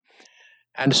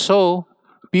And so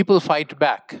people fight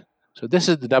back. So this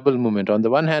is the double movement. On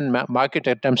the one hand, market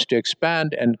attempts to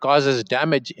expand and causes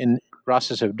damage in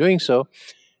process of doing so.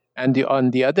 And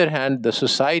on the other hand, the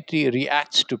society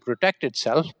reacts to protect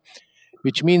itself,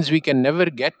 which means we can never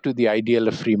get to the ideal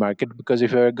of free market, because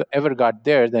if we ever got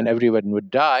there, then everyone would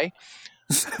die.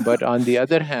 But on the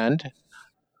other hand,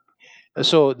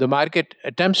 so the market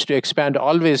attempts to expand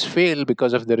always fail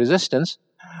because of the resistance.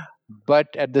 But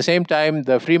at the same time,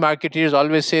 the free marketeers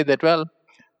always say that, well,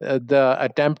 the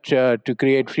attempt to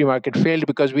create free market failed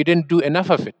because we didn't do enough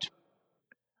of it.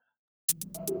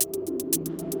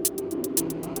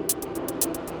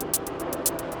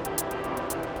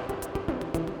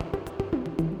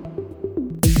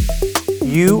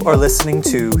 You are listening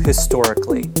to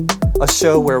Historically, a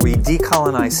show where we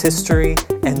decolonize history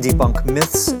and debunk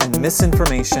myths and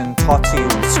misinformation taught to you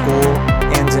in school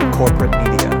and in corporate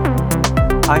media.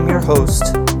 I'm your host,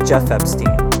 Jeff Epstein.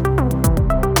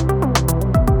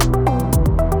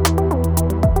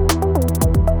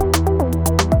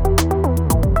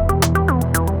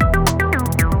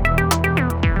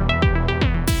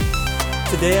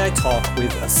 Today I talk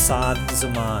with Asad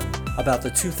Zaman about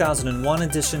the 2001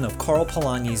 edition of Karl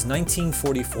Polanyi's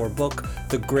 1944 book,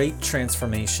 The Great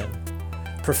Transformation.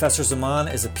 Professor Zaman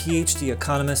is a PhD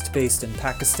economist based in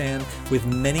Pakistan with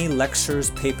many lectures,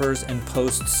 papers, and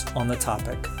posts on the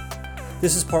topic.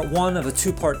 This is part one of a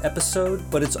two-part episode,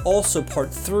 but it's also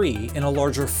part three in a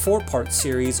larger four-part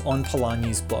series on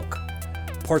Polanyi's book.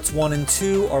 Parts 1 and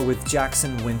 2 are with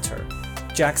Jackson Winter.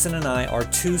 Jackson and I are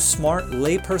two smart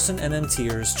layperson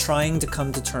MMTers trying to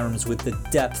come to terms with the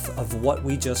depth of what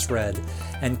we just read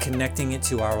and connecting it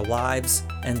to our lives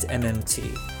and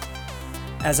MMT.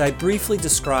 As I briefly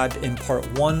described in part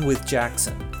 1 with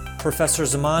Jackson, Professor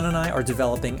Zaman and I are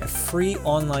developing a free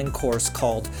online course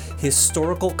called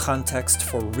Historical Context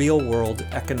for Real-World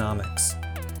Economics.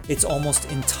 It's almost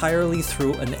entirely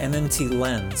through an MMT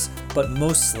lens, but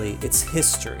mostly it's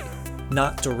history,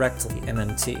 not directly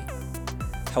MMT.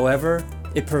 However,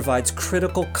 it provides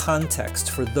critical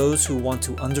context for those who want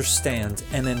to understand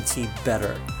MMT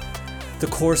better. The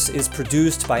course is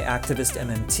produced by Activist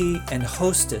MMT and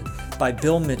hosted by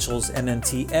Bill Mitchell's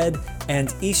MMT Ed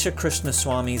and Isha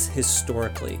Krishnaswamy's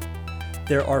Historically.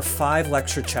 There are 5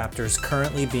 lecture chapters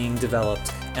currently being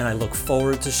developed, and I look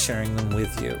forward to sharing them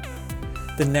with you.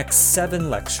 The next 7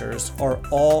 lectures are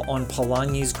all on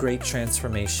Polanyi's Great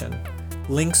Transformation.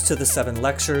 Links to the 7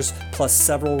 lectures, plus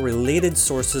several related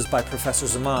sources by Professor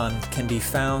Zaman, can be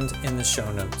found in the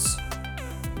show notes.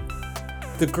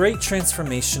 The Great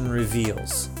Transformation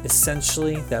reveals,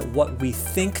 essentially, that what we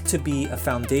think to be a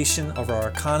foundation of our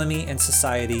economy and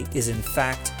society is in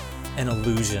fact an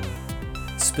illusion.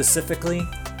 Specifically,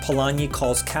 Polanyi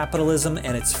calls capitalism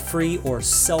and its free or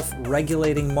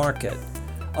self-regulating market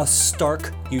a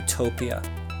stark utopia.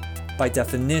 By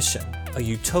definition, a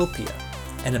utopia,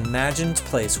 an imagined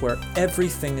place where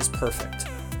everything is perfect,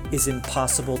 is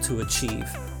impossible to achieve.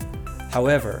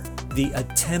 However, the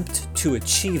attempt to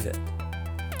achieve it,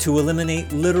 to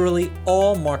eliminate literally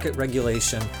all market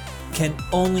regulation, can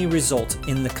only result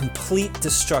in the complete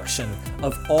destruction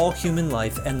of all human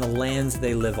life and the lands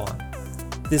they live on.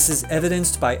 This is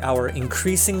evidenced by our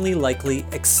increasingly likely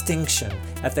extinction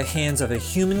at the hands of a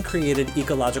human-created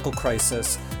ecological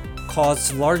crisis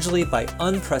caused largely by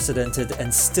unprecedented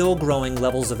and still growing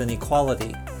levels of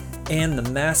inequality, and the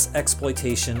mass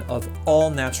exploitation of all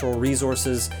natural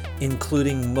resources,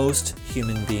 including most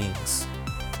human beings.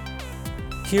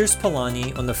 Here's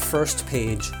Polanyi on the first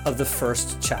page of the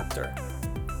first chapter.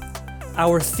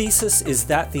 Our thesis is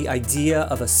that the idea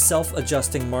of a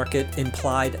self-adjusting market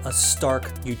implied a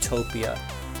stark utopia.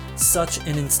 Such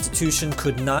an institution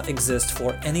could not exist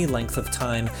for any length of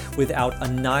time without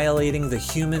annihilating the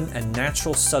human and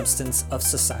natural substance of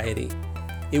society.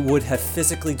 It would have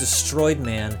physically destroyed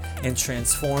man and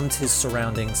transformed his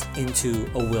surroundings into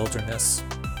a wilderness.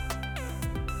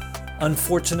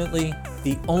 Unfortunately,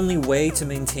 the only way to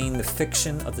maintain the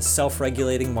fiction of the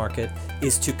self-regulating market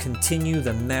is to continue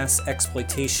the mass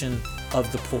exploitation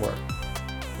of the poor.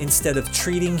 Instead of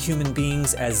treating human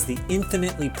beings as the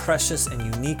infinitely precious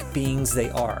and unique beings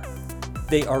they are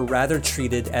rather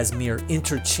treated as mere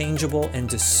interchangeable and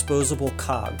disposable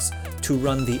cogs to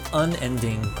run the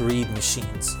unending greed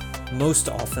machines, most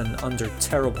often under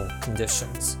terrible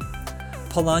conditions.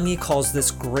 Polanyi calls this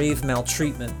grave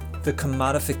maltreatment the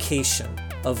commodification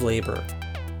of labor.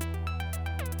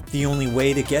 The only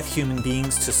way to get human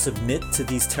beings to submit to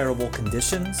these terrible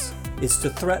conditions is to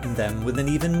threaten them with an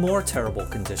even more terrible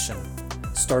condition: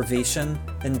 starvation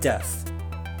and death.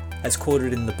 As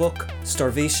quoted in the book,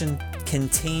 starvation can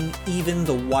tame even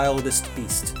the wildest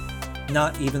beast.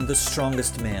 Not even the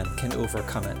strongest man can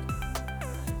overcome it.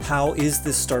 How is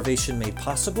this starvation made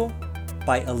possible?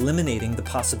 By eliminating the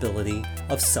possibility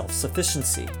of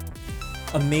self-sufficiency.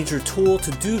 A major tool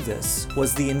to do this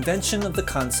was the invention of the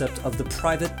concept of the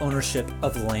private ownership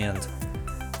of land.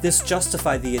 This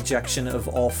justified the ejection of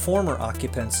all former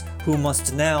occupants who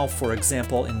must now, for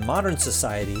example in modern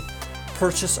society,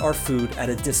 purchase our food at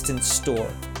a distant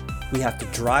store. We have to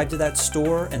drive to that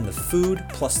store, and the food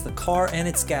plus the car and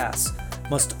its gas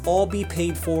must all be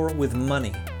paid for with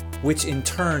money, which in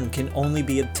turn can only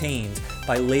be obtained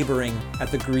by laboring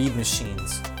at the greed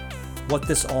machines. What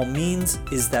this all means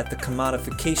is that the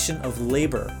commodification of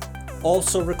labor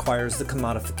also requires the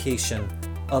commodification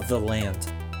of the land.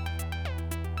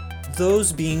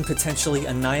 Those being potentially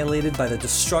annihilated by the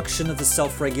destruction of the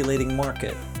self-regulating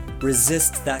market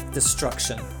resist that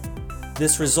destruction.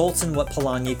 This results in what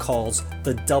Polanyi calls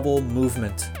the double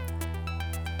movement.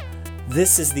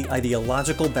 This is the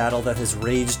ideological battle that has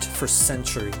raged for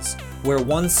centuries, where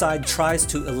one side tries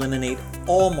to eliminate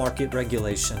all market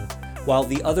regulation, while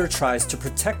the other tries to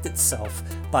protect itself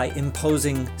by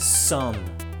imposing some.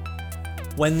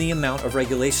 When the amount of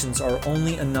regulations are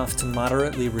only enough to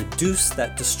moderately reduce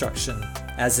that destruction,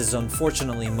 as is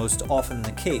unfortunately most often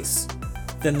the case,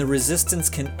 then the resistance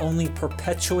can only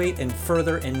perpetuate and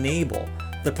further enable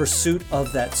the pursuit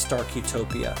of that stark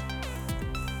utopia.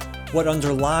 What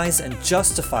underlies and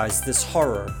justifies this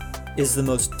horror is the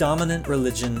most dominant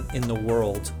religion in the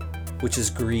world, which is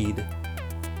greed.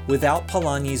 Without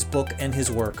Polanyi's book and his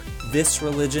work, this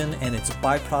religion and its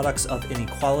byproducts of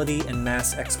inequality and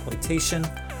mass exploitation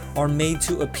are made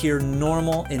to appear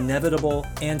normal, inevitable,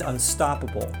 and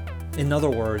unstoppable. In other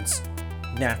words,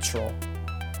 natural.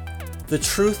 The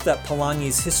truth that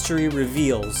Polanyi's history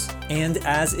reveals, and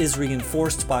as is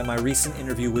reinforced by my recent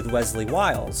interview with Wesley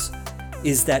Wiles,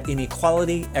 is that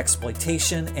inequality,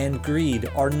 exploitation, and greed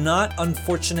are not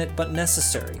unfortunate but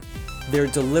necessary. They're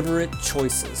deliberate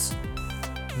choices.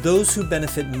 Those who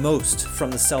benefit most from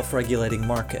the self-regulating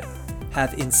market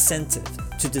have incentive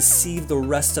to deceive the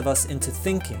rest of us into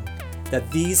thinking that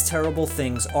these terrible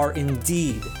things are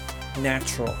indeed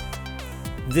natural.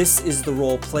 This is the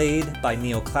role played by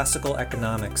neoclassical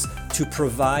economics to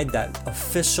provide that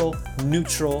official,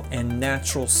 neutral, and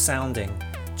natural sounding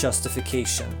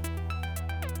justification.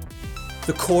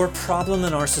 The core problem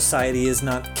in our society is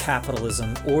not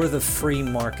capitalism or the free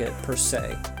market per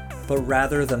se, but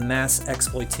rather the mass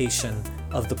exploitation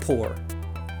of the poor.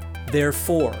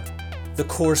 Therefore, the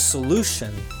core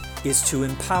solution is to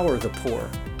empower the poor.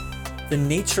 The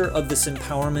nature of this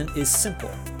empowerment is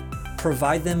simple.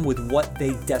 Provide them with what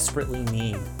they desperately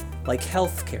need, like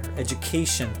healthcare,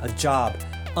 education, a job,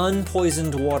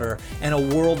 unpoisoned water, and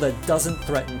a world that doesn't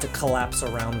threaten to collapse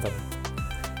around them.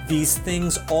 These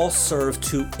things all serve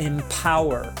to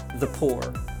empower the poor,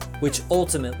 which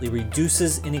ultimately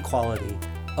reduces inequality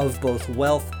of both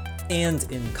wealth and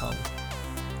income.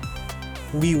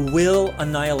 We will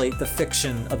annihilate the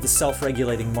fiction of the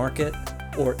self-regulating market,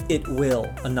 or it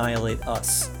will annihilate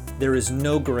us. There is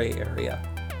no gray area.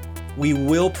 We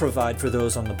will provide for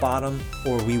those on the bottom,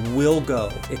 or we will go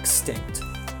extinct.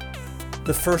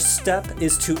 The first step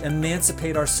is to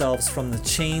emancipate ourselves from the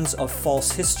chains of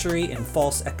false history and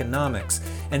false economics,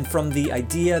 and from the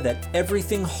idea that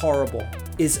everything horrible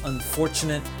is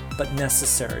unfortunate but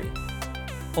necessary.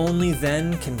 Only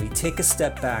then can we take a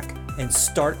step back and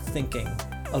start thinking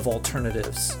of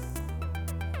alternatives.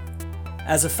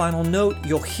 As a final note,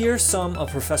 you'll hear some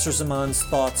of Professor Zaman's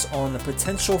thoughts on the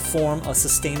potential form a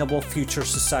sustainable future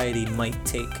society might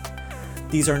take.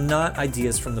 These are not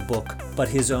ideas from the book, but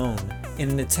his own,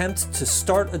 in an attempt to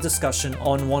start a discussion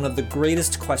on one of the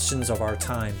greatest questions of our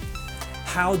time.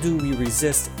 How do we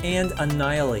resist and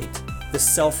annihilate the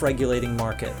self-regulating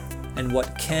market? And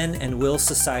what can and will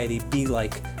society be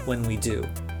like when we do?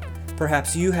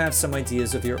 Perhaps you have some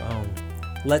ideas of your own.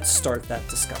 Let's start that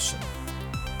discussion.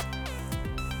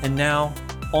 And now,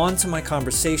 on to my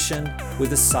conversation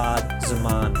with Asad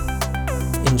Zaman.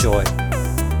 Enjoy.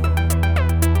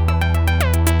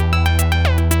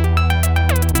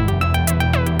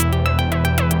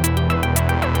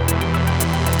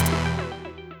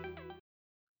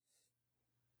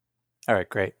 All right,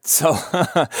 great. So,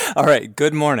 all right,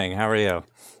 good morning. How are you?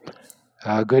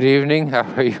 Good evening. How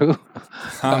are you?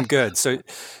 I'm good. So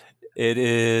it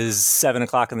is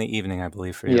 7:00 in the evening, I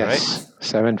believe, for you, right? Yes,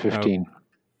 7:15.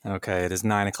 Okay, it is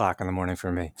 9:00 in the morning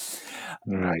for me.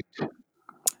 Right.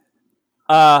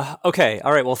 Okay,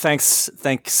 all right. Well, thanks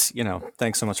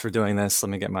so much for doing this. Let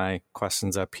me get my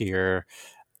questions up here.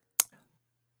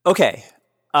 Okay,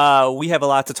 we have a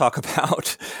lot to talk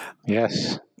about.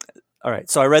 Yes. All right.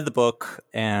 So I read the book,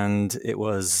 and it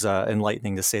was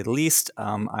enlightening to say the least.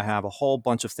 I have a whole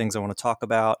bunch of things I want to talk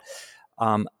about.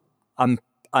 Um, I'm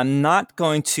I'm not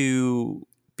going to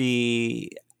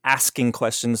be asking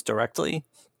questions directly.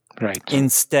 Right.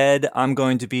 Instead, I'm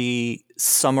going to be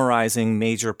summarizing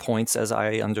major points as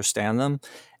I understand them,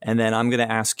 and then I'm going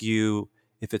to ask you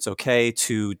if it's okay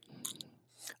to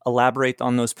elaborate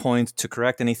on those points, to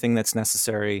correct anything that's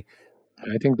necessary.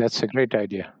 I think that's a great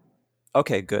idea.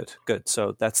 Okay, good, good.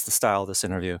 So that's the style of this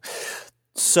interview.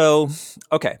 So,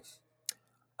 okay,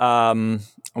 um,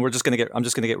 I'm just gonna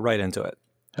get right into it.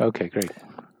 Okay, great.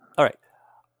 All right,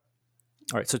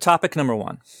 all right. So, topic number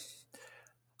one.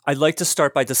 I'd like to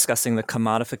start by discussing the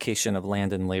commodification of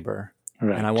land and labor,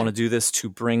 and I Right. want to do this to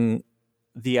bring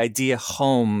the idea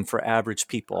home for average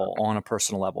people on a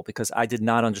personal level because I did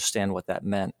not understand what that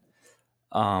meant.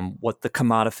 What the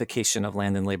commodification of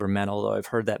land and labor meant, although I've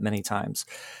heard that many times.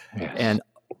 Yes. And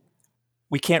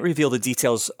we can't reveal the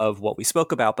details of what we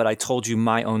spoke about, but I told you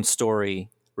my own story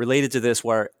related to this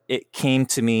where it came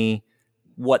to me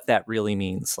what that really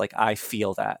means. Like I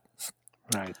feel that.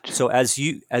 Right. So as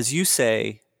you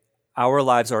say, our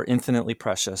lives are infinitely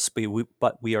precious,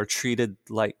 but we are treated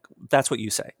like that's what you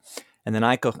say. And then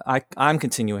I'm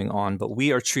continuing on, but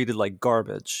we are treated like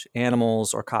garbage,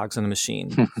 animals or cogs in a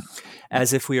machine,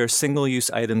 as if we are single-use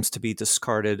items to be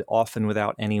discarded, often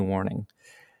without any warning.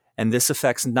 And this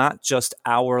affects not just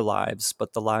our lives,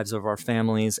 but the lives of our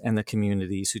families and the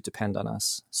communities who depend on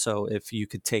us. So if you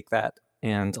could take that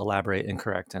and elaborate and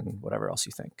correct and whatever else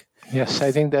you think. Yes,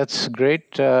 I think that's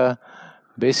great.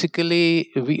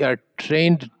 Basically, we are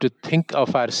trained to think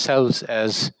of ourselves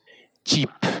as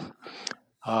cheap.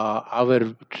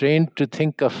 Our trained to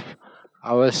think of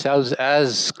ourselves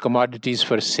as commodities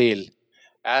for sale,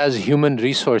 as human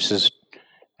resources,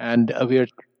 and we are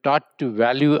taught to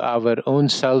value our own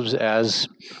selves as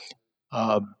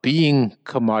being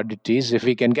commodities. If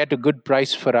we can get a good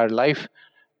price for our life,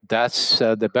 that's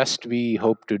the best we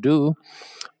hope to do.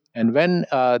 And when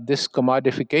this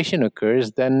commodification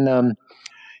occurs, then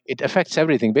it affects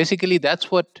everything. Basically,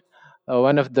 that's what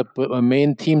one of the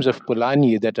main themes of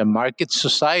Polanyi, that a market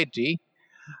society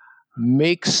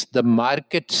makes the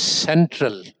market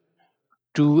central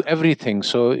to everything.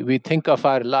 So we think of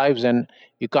our lives, and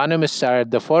economists are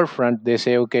at the forefront. They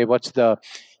say, okay, what's the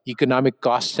economic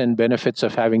costs and benefits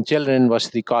of having children? What's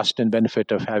the cost and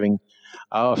benefit of having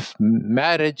of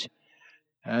marriage?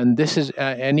 And this is,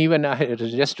 and even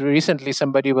just recently,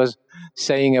 somebody was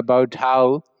saying about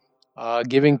how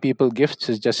giving people gifts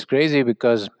is just crazy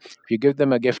because if you give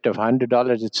them a gift of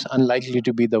 $100, it's unlikely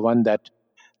to be the one that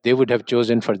they would have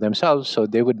chosen for themselves. So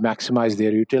they would maximize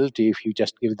their utility if you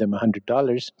just give them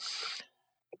 $100.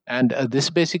 And this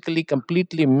basically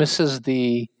completely misses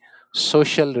the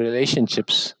social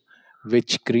relationships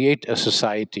which create a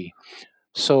society.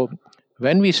 So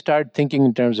when we start thinking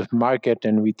in terms of market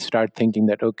and we start thinking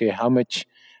that, okay, how much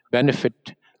benefit,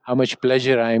 how much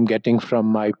pleasure I am getting from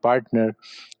my partner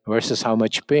versus how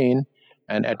much pain,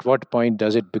 and at what point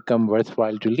does it become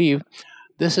worthwhile to leave,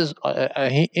 this is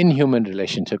a inhuman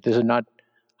relationship. This is not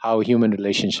how human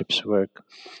relationships work.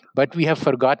 But we have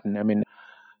forgotten. I mean,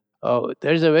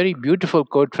 there's a very beautiful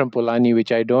quote from Polanyi,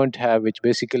 which I don't have, which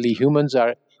basically humans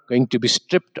are going to be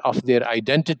stripped of their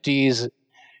identities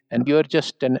and you're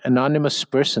just an anonymous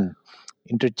person,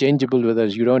 interchangeable with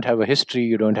us. You don't have a history,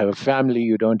 you don't have a family,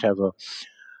 you don't have a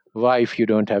wife, you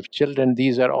don't have children.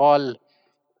 These are all,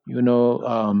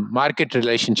 market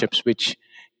relationships which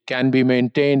can be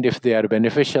maintained if they are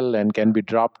beneficial and can be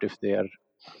dropped if they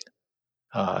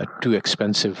are too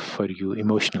expensive for you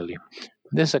emotionally.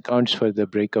 This accounts for the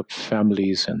breakup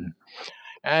families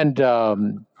and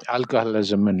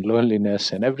alcoholism and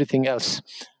loneliness and everything else.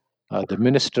 The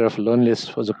minister of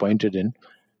loneliness was appointed in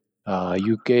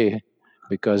UK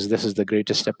because this is the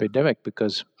greatest epidemic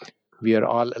because we are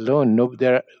all alone. No,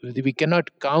 we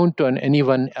cannot count on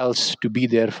anyone else to be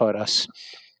there for us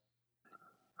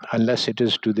unless it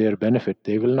is to their benefit.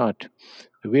 They will not.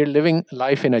 We're living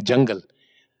life in a jungle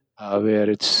where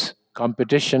it's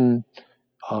competition,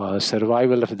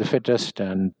 survival of the fittest,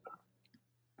 and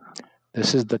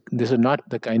this is not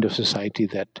the kind of society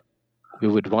that we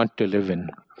would want to live in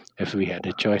if we had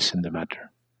a choice in the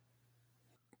matter.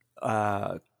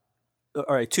 Uh,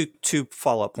 all right, two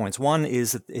follow up points. One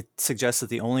is that it suggests that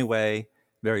the only way,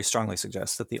 very strongly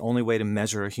suggests that the only way to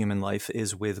measure a human life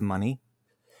is with money,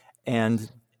 and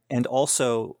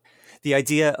also the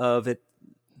idea of it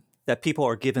that people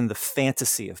are given the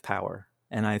fantasy of power.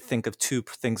 And I think of two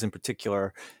things in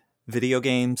particular: video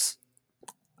games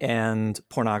and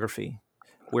pornography,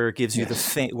 where it gives you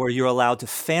Yes. where you're allowed to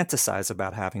fantasize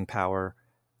about having power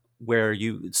where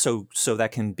you so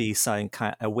that can be some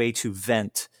kind a way to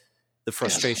vent the Yes.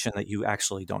 frustration that you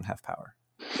actually don't have power.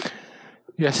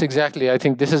 Yes, exactly. I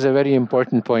think this is a very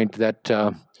important point that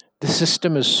the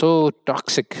system is so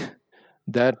toxic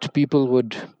that people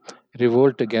would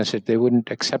revolt against it. They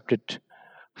wouldn't accept it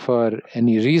for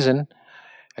any reason,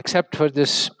 except for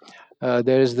this.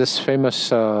 There is this famous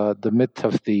the myth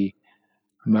of the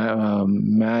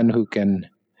man who can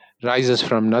rises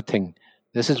from nothing.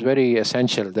 This is very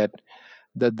essential. That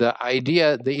the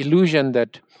idea, the illusion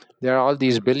that there are all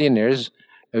these billionaires,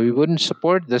 we wouldn't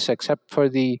support this except for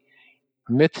the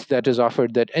myth that is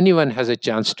offered that anyone has a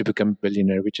chance to become a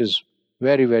billionaire, which is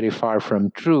very, very far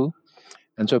from true.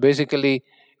 And so basically,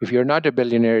 if you're not a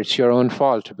billionaire, it's your own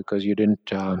fault because you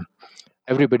didn't.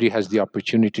 Everybody has the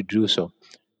opportunity to do so.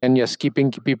 And yes,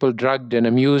 keeping people drugged and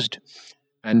amused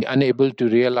and unable to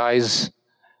realize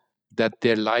that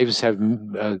their lives have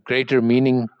greater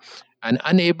meaning and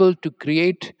unable to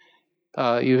create.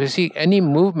 You see, any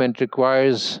movement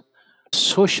requires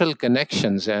social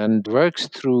connections and works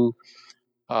through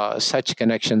such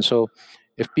connections. So,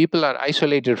 if people are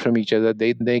isolated from each other,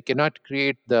 they cannot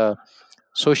create the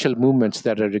social movements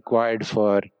that are required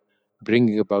for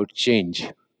bringing about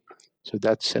change. So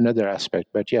that's another aspect.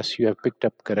 But yes, you have picked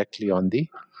up correctly on the,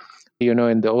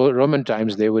 in the old Roman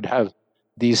times, they would have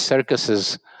these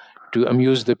circuses to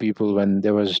amuse the people when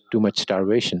there was too much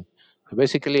starvation. So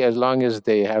basically, as long as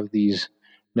they have these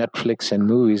Netflix and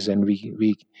movies, and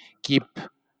we keep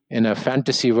in a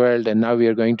fantasy world, and now we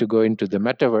are going to go into the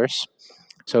metaverse.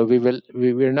 So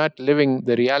we're not living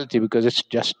the reality because it's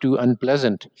just too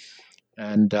unpleasant.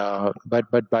 And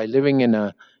but by living in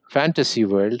a fantasy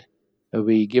world,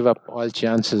 we give up all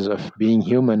chances of being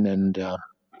human and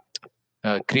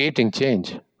creating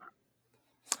change.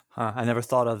 I never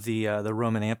thought of the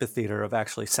Roman amphitheater of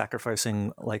actually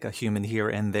sacrificing like a human here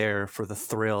and there for the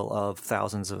thrill of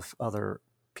thousands of other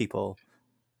people.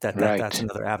 That's Right.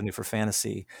 another avenue for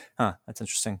fantasy. Huh, that's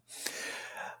interesting.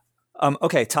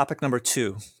 Okay, topic number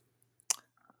 2.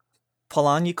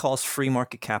 Polanyi calls free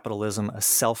market capitalism a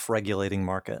self-regulating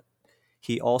market.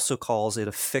 He also calls it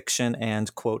a fiction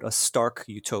and, quote, a stark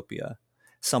utopia,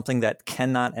 something that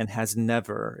cannot and has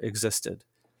never existed.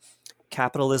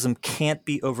 Capitalism can't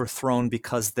be overthrown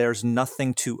because there's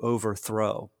nothing to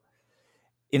overthrow.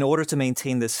 In order to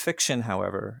maintain this fiction,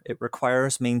 however, it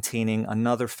requires maintaining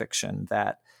another fiction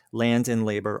that land and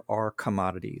labor are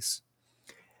commodities.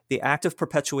 The act of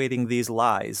perpetuating these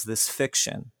lies, this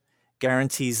fiction,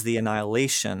 guarantees the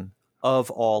annihilation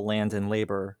of all land and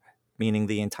labor, meaning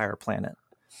the entire planet.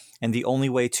 And the only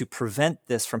way to prevent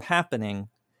this from happening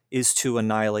is to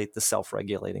annihilate the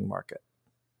self-regulating market.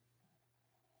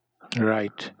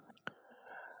 Right.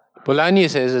 Polanyi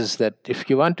says is that if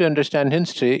you want to understand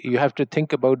history, you have to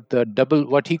think about the double,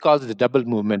 what he calls the double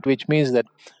movement, which means that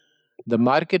the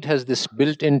market has this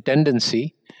built-in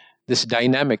tendency, this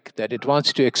dynamic that it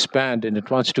wants to expand and it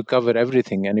wants to cover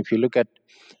everything. And if you look at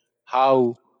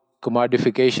how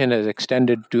commodification has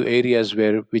extended to areas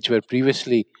which were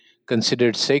previously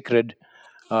considered sacred,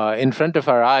 in front of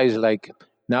our eyes, like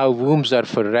now wombs are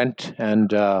for rent,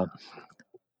 and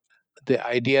the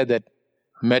idea that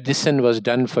medicine was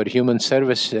done for human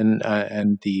service,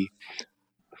 and the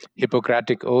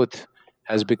Hippocratic oath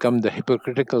has become the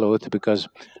hypocritical oath because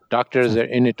doctors are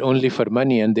in it only for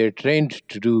money and they're trained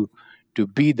to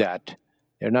be that.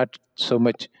 They're not so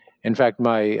much. In fact,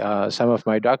 my some of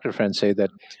my doctor friends say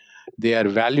that they are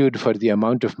valued for the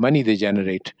amount of money they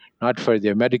generate, not for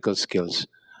their medical skills.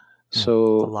 The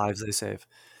So lives they save.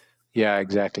 yeah,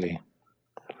 exactly.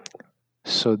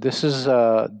 So this is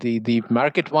the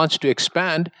market wants to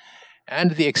expand,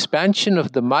 and the expansion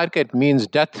of the market means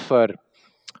death for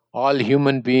all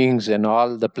human beings and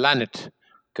all the planet,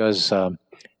 because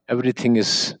everything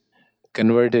is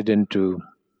converted into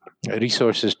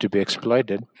resources to be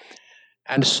exploited.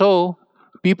 And so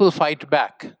people fight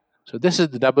back. So this is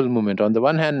the double movement. On the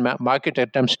one hand, market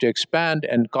attempts to expand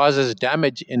and causes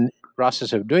damage in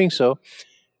process of doing so.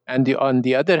 And on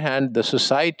the other hand, the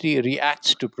society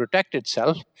reacts to protect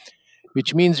itself,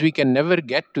 which means we can never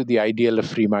get to the ideal of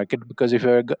free market because if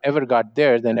we ever got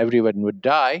there, then everyone would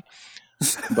die.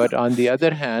 But on the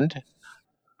other hand,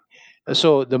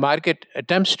 so the market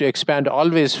attempts to expand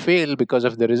always fail because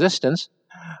of the resistance.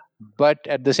 But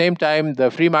at the same time,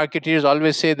 the free marketeers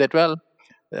always say that, well,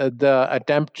 the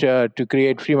attempt to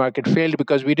create free market failed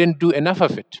because we didn't do enough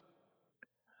of it.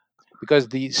 Because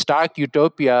the stark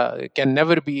utopia can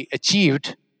never be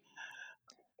achieved.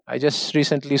 I just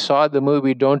recently saw the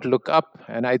movie Don't Look Up,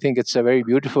 and I think it's a very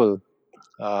beautiful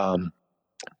um,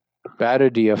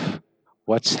 parody of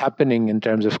what's happening in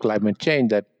terms of climate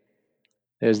change. That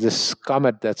there's this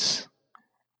comet that's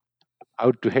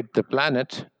out to hit the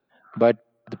planet, but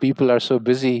the people are so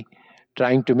busy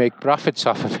trying to make profits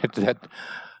off of it that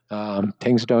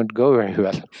things don't go very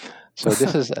well. So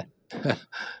this is,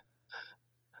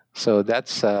 so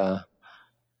that's,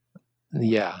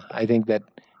 yeah, I think that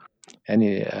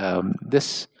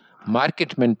this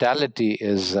market mentality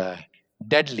is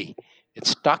deadly.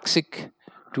 It's toxic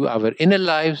to our inner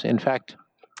lives. In fact,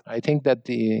 I think that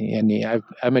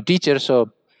I'm a teacher,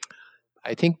 so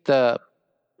I think the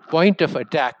point of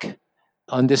attack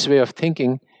on this way of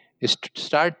thinking is to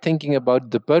start thinking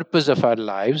about the purpose of our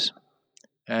lives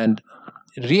and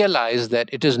realize that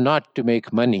it is not to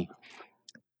make money,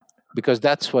 because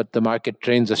that's what the market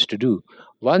trains us to do.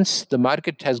 Once the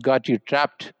market has got you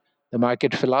trapped, the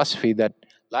market philosophy that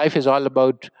life is all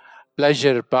about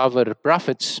pleasure, power,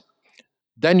 profits,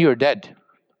 then you're dead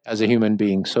as a human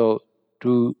being. So,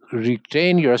 to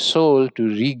retain your soul, to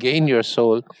regain your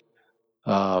soul,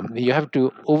 you have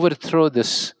to overthrow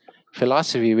this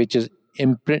philosophy which is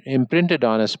imprinted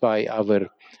on us by our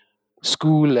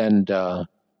school and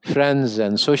friends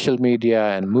and social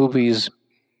media and movies,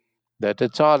 that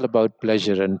it's all about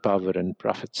pleasure and power and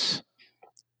profits.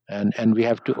 And we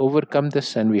have to overcome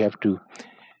this, and we have to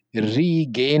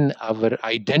regain our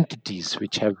identities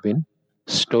which have been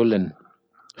stolen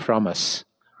from us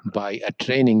by a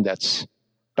training that's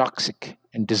toxic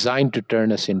and designed to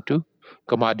turn us into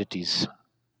commodities.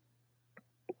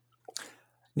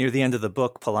 Near the end of the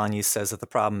book, Polanyi says that the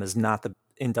problem is not the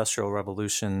Industrial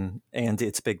Revolution and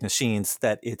its big machines,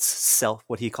 that it's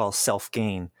what he calls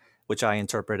self-gain, which I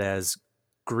interpret as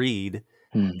greed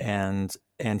Hmm.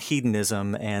 and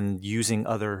hedonism, and using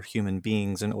other human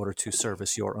beings in order to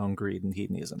service your own greed and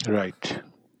hedonism. Right.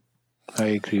 I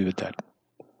agree with that.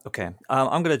 Okay.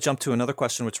 I'm going to jump to another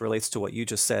question which relates to what you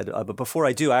just said. But before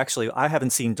I do, I haven't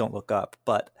seen Don't Look Up,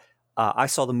 but I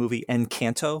saw the movie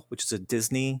Encanto, which is a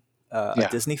Disney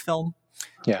film.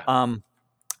 Yeah.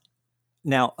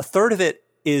 Now, a third of it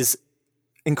is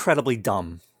incredibly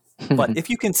dumb. But if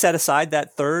you can set aside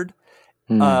that third,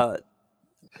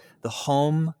 the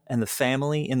home and the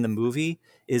family in the movie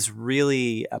is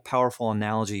really a powerful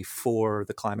analogy for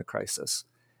the climate crisis.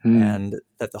 And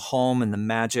that the home and the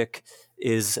magic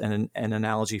is an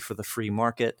analogy for the free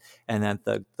market, and that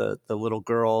the little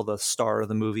girl, the star of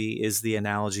the movie, is the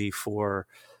analogy for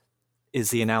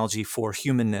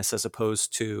humanness, as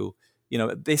opposed to,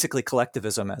 basically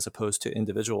collectivism as opposed to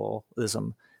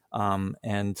individualism.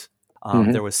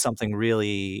 There was something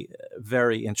really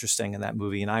very interesting in that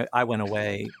movie, and I went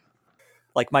away,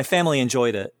 like, my family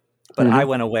enjoyed it, but I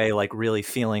went away like really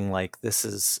feeling like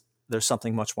there's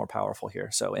something much more powerful here.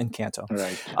 So Encanto.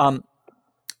 Right.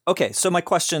 Okay, so my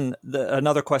question,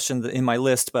 another question in my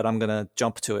list, but I'm going to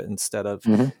jump to it instead of.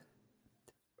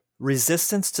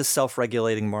 Resistance to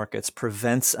self-regulating markets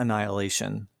prevents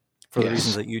annihilation for the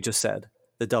reasons that you just said,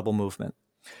 the double movement,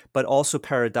 but also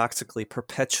paradoxically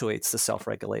perpetuates the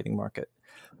self-regulating market.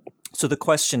 So the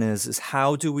question is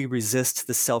how do we resist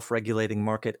the self-regulating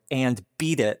market and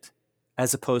beat it,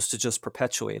 as opposed to just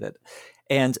perpetuate it?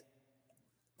 And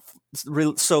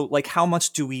so, like, how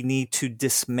much do we need to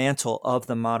dismantle of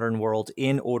the modern world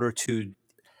in order to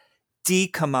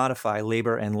decommodify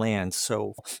labor and land?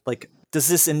 So, like, does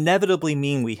this inevitably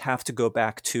mean we have to go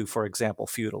back to, for example,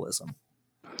 feudalism?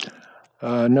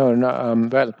 No, no.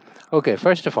 Well, okay.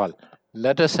 First of all,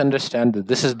 let us understand that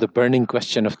this is the burning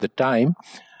question of the time.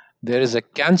 There is a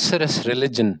cancerous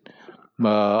religion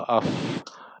of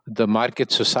the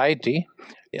market society.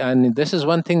 And this is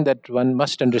one thing that one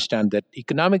must understand, that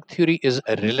economic theory is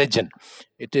a religion.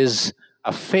 It is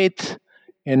a faith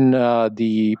in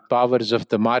the powers of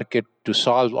the market to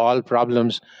solve all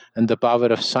problems and the power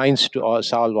of science to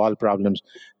solve all problems.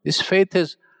 This faith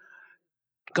is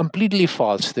completely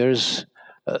false. There's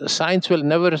Science will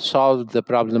never solve the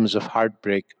problems of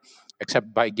heartbreak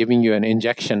except by giving you an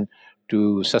injection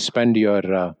to suspend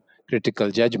your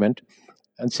critical judgment.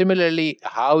 And similarly,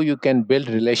 how you can build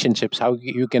relationships, how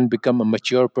you can become a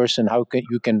mature person,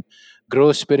 you can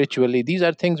grow spiritually, these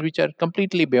are things which are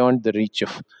completely beyond the reach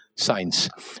of science.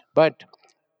 But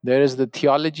there is the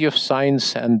theology of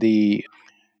science and the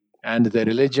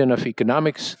religion of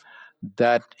economics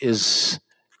that is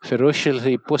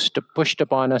ferociously pushed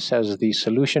upon us as the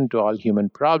solution to all human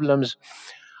problems.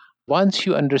 Once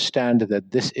you understand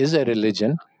that this is a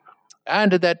religion,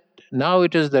 and that now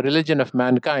it is the religion of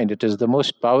mankind, it is the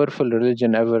most powerful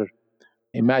religion ever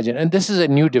imagined. And this is a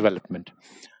new development.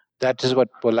 That is what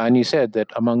Polanyi said, that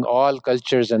among all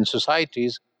cultures and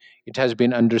societies, it has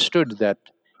been understood that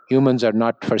humans are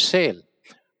not for sale.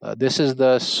 This is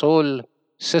the sole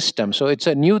system. So it's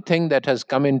a new thing that has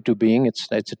come into being. It's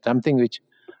something which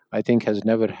I think has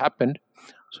never happened.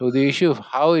 So the issue of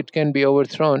how it can be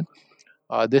overthrown,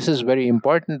 this is very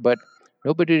important, but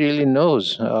nobody really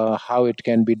knows how it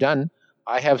can be done.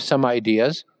 I have some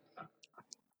ideas.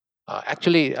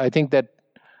 Actually, I think that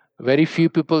very few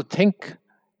people think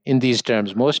in these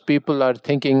terms. Most people are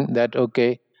thinking that,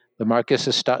 okay, the market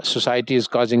society is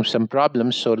causing some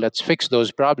problems, so let's fix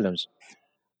those problems.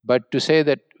 But to say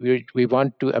that we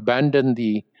want to abandon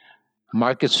the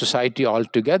market society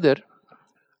altogether,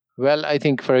 well, I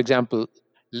think, for example,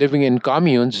 living in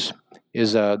communes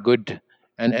is a good,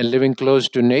 and living close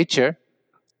to nature,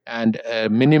 and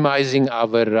minimizing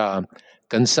our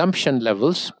consumption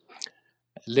levels,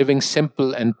 living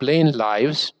simple and plain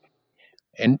lives,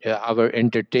 and our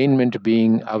entertainment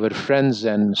being our friends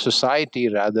and society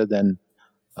rather than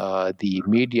the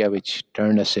media, which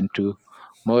turn us into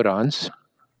morons.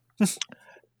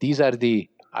 These are the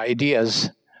ideas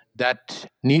that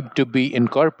need to be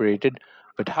incorporated,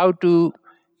 but how to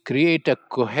create a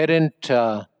coherent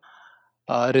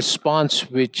response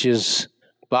which is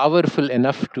powerful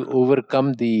enough to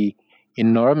overcome the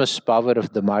enormous power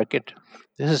of the market.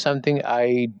 This is something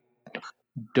I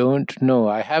don't know.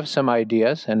 I have some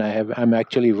ideas, and I'm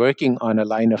actually working on a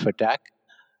line of attack.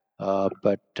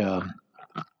 But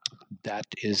that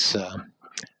is,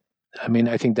 I mean,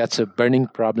 I think that's a burning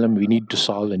problem we need to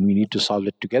solve, and we need to solve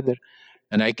it together.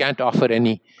 And I can't offer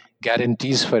any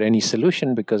guarantees for any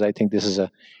solution because I think this is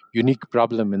a unique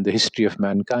problem in the history of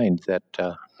mankind that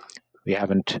we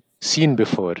haven't seen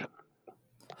before.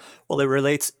 Well, it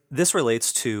relates. This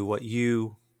relates to what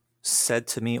you said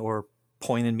to me or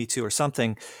pointed me to or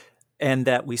something, and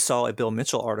that we saw a Bill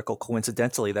Mitchell article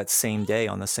coincidentally that same day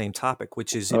on the same topic,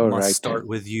 which is it All must right. start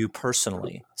with you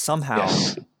personally. Somehow,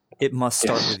 Yes. it must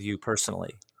start Yes. with you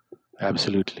personally.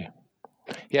 Absolutely.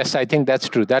 Yes, I think that's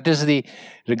true. That is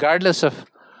regardless of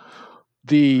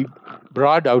the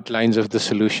broad outlines of the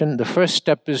solution, the first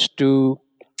step is to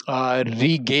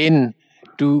regain,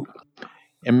 to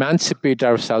emancipate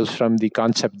ourselves from the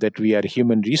concept that we are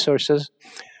human resources,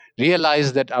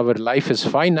 realize that our life is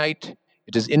finite,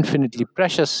 it is infinitely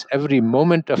precious, every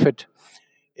moment of it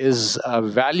is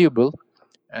valuable,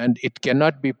 and it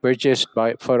cannot be purchased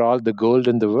for all the gold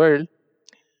in the world.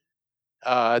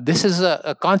 This is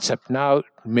a concept. Now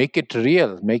make it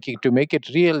real. Make it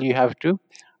real, you have to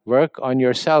work on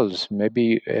yourselves.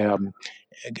 Maybe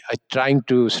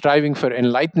striving for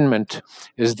enlightenment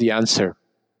is the answer,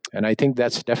 and I think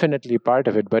that's definitely part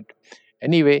of it. But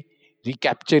anyway,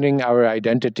 recapturing our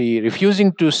identity,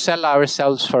 refusing to sell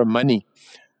ourselves for money,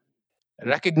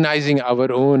 recognizing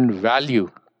our own value.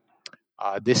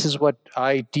 This is what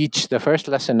I teach. The first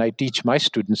lesson I teach my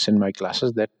students in my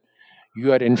classes, that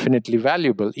you are infinitely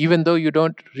valuable, even though you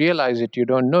don't realize it, you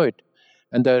don't know it.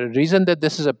 And the reason that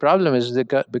this is a problem is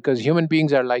because human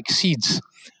beings are like seeds.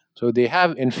 So they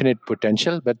have infinite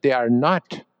potential, but they are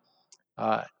not,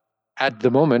 uh, at the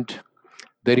moment,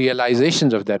 the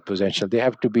realizations of that potential. They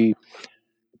have to be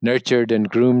nurtured and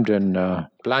groomed and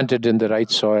planted in the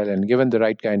right soil and given the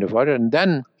right kind of water. And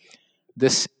then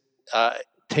this uh,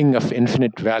 thing of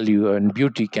infinite value and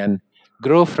beauty can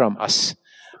grow from us.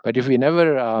 But if we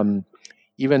never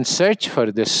even search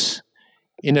for this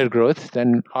inner growth,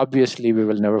 then obviously we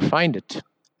will never find it.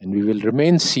 And we will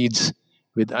remain seeds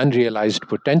with unrealized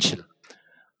potential.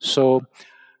 So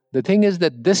the thing is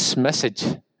that this message,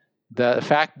 the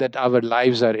fact that our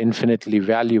lives are infinitely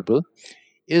valuable,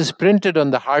 is printed on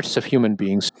the hearts of human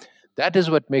beings. That is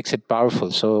what makes it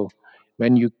powerful. So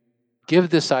when you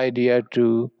give this idea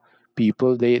to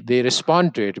people, they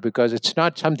respond to it because it's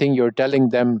not something you're telling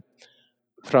them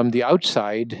from the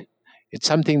outside, it's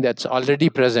something that's already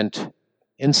present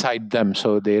inside them.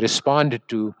 So they respond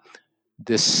to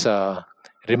this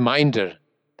reminder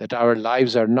that our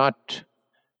lives are not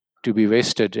to be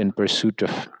wasted in pursuit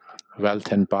of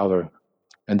wealth and power.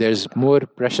 And there's more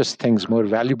precious things, more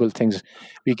valuable things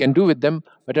we can do with them.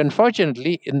 But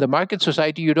unfortunately, in the market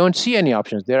society, you don't see any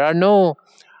options. There are no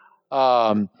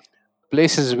um,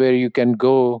 places where you can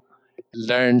go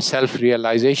learn self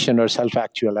realization or self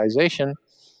actualization,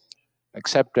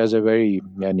 except as a very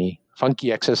many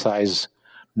funky exercise,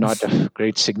 not of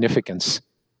great significance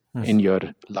in your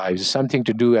lives. Something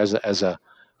to do as a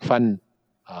fun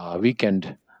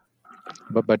weekend,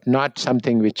 but not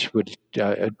something which would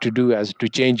to do as to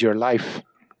change your life.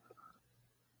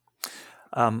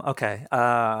 Okay.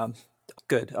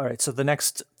 Good. All right. So the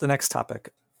next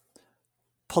topic.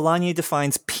 Polanyi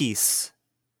defines peace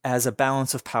as a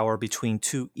balance of power between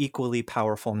two equally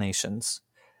powerful nations,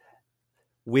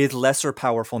 with lesser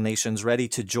powerful nations ready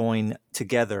to join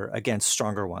together against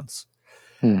stronger ones.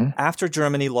 Mhm. After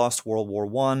Germany lost World War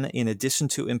I, in addition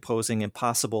to imposing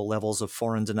impossible levels of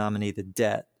foreign denominated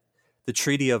debt, the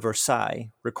Treaty of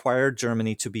Versailles required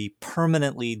Germany to be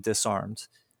permanently disarmed.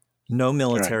 No Right.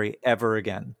 military ever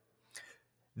again.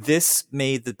 This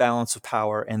made the balance of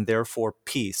power and therefore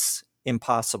peace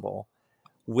impossible,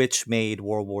 which made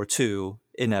World War II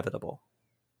inevitable.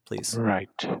 Please. Right.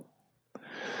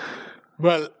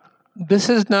 Well, this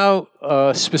is now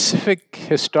a specific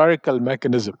historical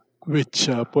mechanism which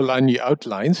Polanyi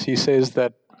outlines. He says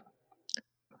that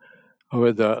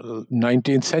over the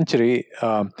 19th century,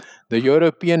 the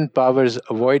European powers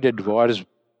avoided wars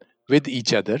with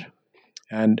each other,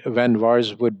 and when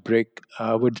wars would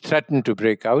threaten to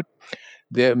break out,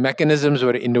 the mechanisms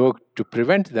were invoked to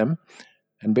prevent them.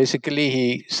 And basically,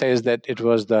 he says that it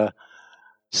was the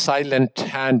silent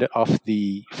hand of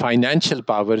the financial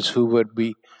powers who would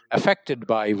be affected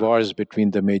by wars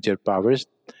between the major powers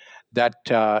that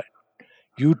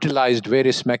utilized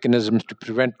various mechanisms to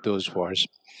prevent those wars.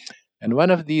 And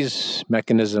one of these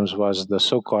mechanisms was the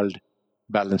so called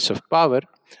balance of power.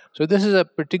 So, this is a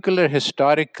particular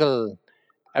historical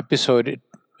episode.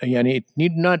 It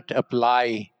need not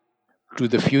apply to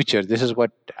the future. This is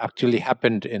what actually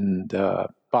happened in the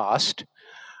past.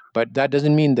 But that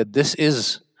doesn't mean that this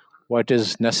is what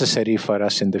is necessary for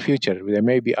us in the future. There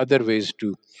may be other ways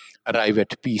to arrive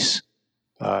at peace,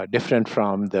 different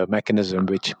from the mechanism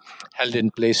which held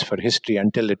in place for history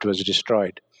until it was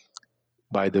destroyed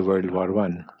by the World War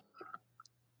One.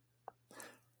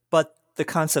 But the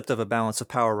concept of a balance of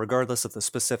power, regardless of the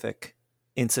specific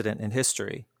incident in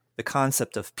history, the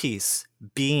concept of peace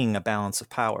being a balance of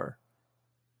power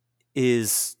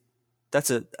is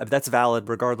that's valid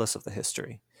regardless of the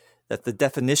history. That the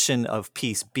definition of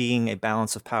peace being a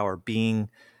balance of power, being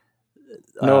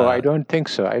No, I don't think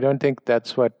so. I don't think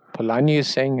that's what Polanyi is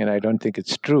saying, and I don't think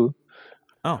it's true.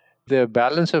 Oh. The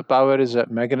balance of power is a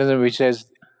mechanism which says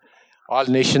all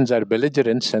nations are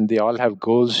belligerents and they all have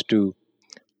goals to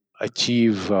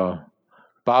achieve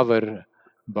power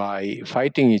by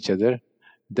fighting each other.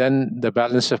 Then the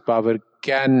balance of power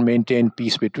can maintain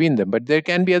peace between them. But there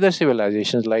can be other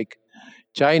civilizations like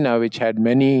China, which had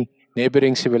many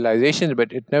neighboring civilizations,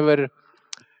 but it never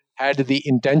had the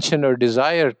intention or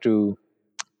desire to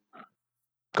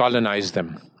colonize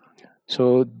them.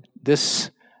 So,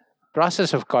 this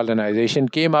process of colonization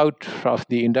came out of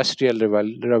the Industrial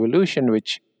Revolution,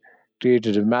 which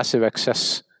created a massive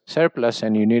excess surplus,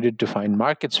 and you needed to find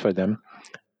markets for them.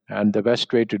 And the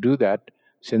best way to do that,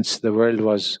 since the world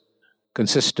was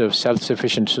consist of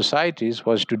self-sufficient societies,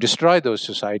 was to destroy those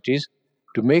societies,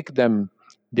 to make them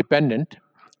dependent,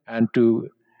 and to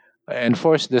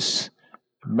enforce this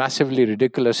massively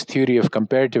ridiculous theory of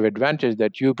comparative advantage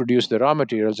that you produce the raw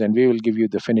materials and we will give you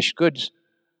the finished goods,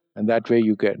 and that way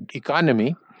you get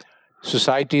economy.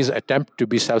 Societies attempt to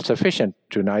be self-sufficient,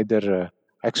 to neither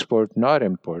export nor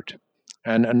import,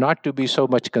 and not to be so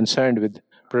much concerned with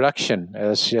production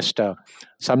as just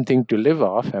something to live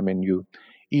off. I mean, you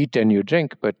eat and you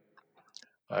drink, but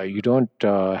you don't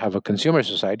have a consumer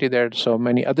society. There are so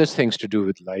many other things to do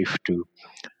with life, to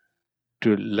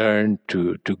learn,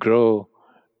 to grow,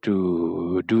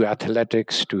 to do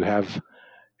athletics, to have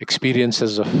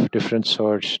experiences of different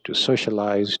sorts, to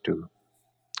socialize, to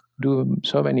do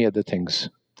so many other things.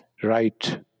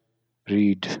 Write,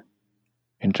 read,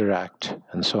 interact,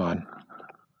 and so on.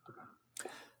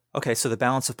 Okay, so the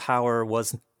balance of power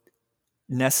was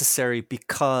necessary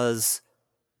because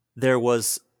there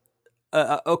was.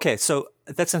 Okay, so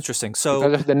that's interesting. So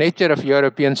Because of the nature of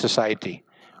European society,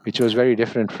 which was very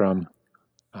different from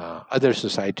other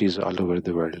societies all over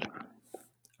the world.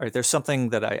 all right, there's something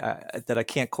that I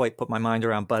can't quite put my mind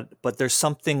around, but there's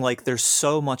something like there's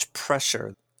so much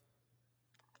pressure.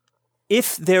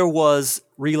 If there was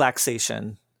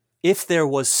relaxation, if there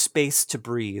was space to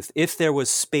breathe, if there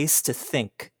was space to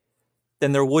think,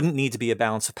 then there wouldn't need to be a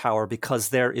balance of power because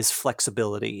there is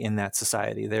flexibility in that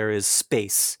society. There is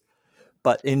space.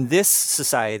 But in this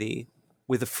society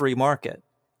with a free market,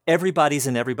 everybody's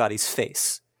in everybody's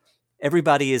face.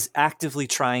 Everybody is actively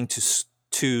trying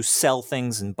to sell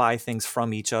things and buy things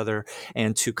from each other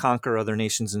and to conquer other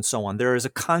nations and so on. There is a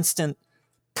constant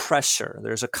pressure.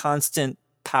 There's a constant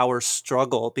power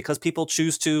struggle because people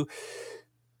choose to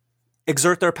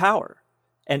exert their power.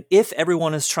 And if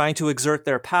everyone is trying to exert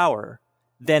their power,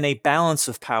 then a balance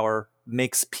of power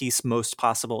makes peace most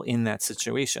possible in that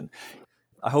situation.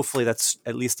 Hopefully that's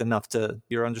at least enough to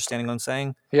your understanding what I'm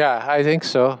saying. Yeah, I think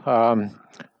so.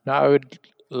 Now, I would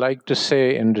like to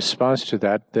say in response to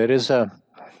that, there is a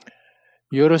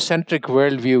Eurocentric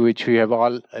worldview which we have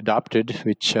all adopted,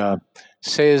 which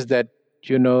says that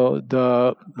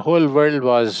the whole world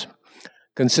was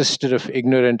consisted of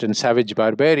ignorant and savage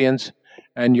barbarians,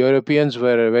 and Europeans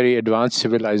were a very advanced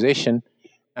civilization.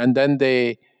 And then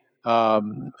they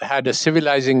had a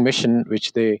civilizing mission,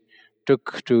 which they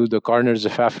took to the corners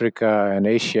of Africa and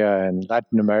Asia and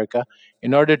Latin America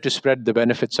in order to spread the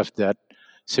benefits of that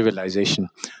civilization.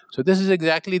 So, this is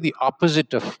exactly the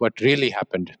opposite of what really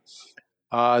happened.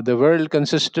 The world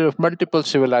consisted of multiple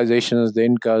civilizations: the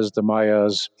Incas, the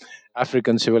Mayas,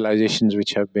 African civilizations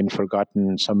which have been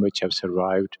forgotten, some which have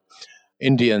survived,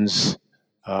 Indians,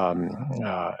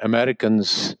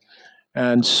 Americans,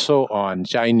 and so on,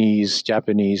 Chinese,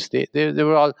 Japanese. They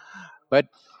were all, but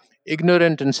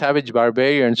ignorant and savage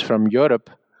barbarians from Europe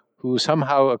who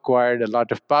somehow acquired a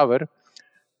lot of power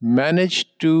managed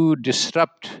to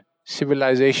disrupt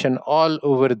civilization all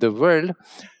over the world.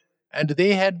 And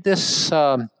they had this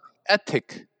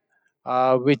ethic,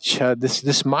 which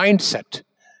this mindset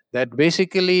that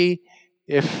basically,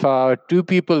 if two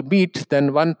people meet,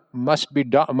 then one must be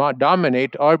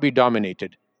dominate or be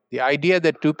dominated. The idea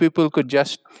that two people could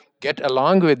just get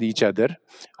along with each other,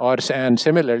 and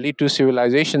similarly, two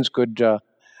civilizations could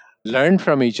learn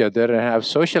from each other and have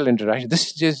social interaction.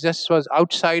 This just was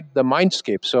outside the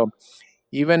mindscape. So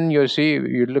even you see,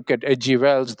 you look at H.G.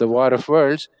 Wells, The War of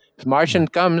Worlds. If Martian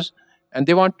comes and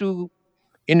they want to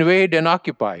invade and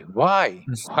occupy. Why?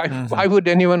 Why would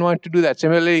anyone want to do that?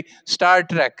 Similarly, Star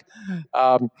Trek.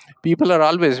 Um, People are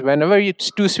always, whenever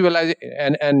it's too civilized,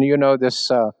 and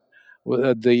this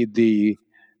the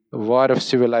War of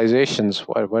Civilizations.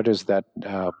 What is that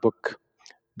book?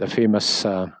 The famous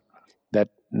that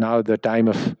now the time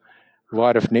of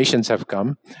War of Nations have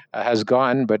come has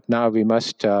gone, but now we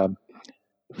must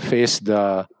face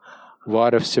the war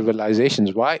of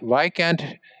civilizations. Why can't,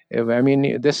 I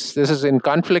mean, this is in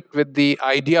conflict with the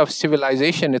idea of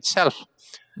civilization itself.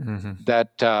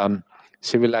 That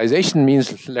civilization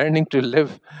means learning to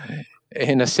live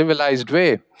in a civilized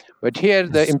way. But here,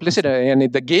 the implicit,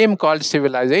 and the game called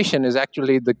civilization is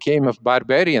actually the game of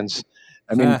barbarians.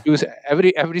 I mean,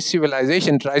 every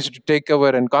civilization tries to take over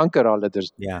and conquer all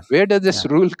others. Yeah. Where does this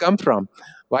rule come from?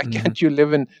 Why can't you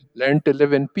learn to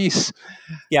live in peace?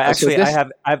 Yeah, So actually, this,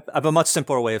 I have a much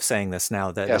simpler way of saying this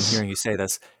now that I'm yes, hearing you say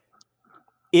this.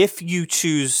 If you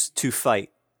choose to fight,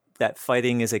 that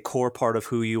fighting is a core part of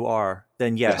who you are,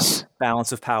 then yes,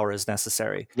 balance of power is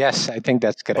necessary. yes, I think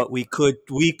that's correct. But we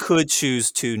could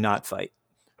choose to not fight.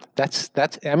 That's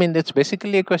I mean, it's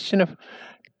basically a question of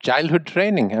childhood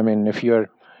training. I mean, if you're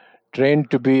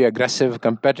trained to be aggressive,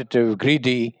 competitive,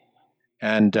 greedy,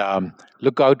 and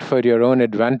look out for your own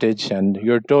advantage, and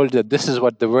you're told that this is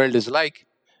what the world is like,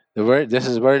 world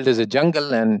is a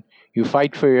jungle, and you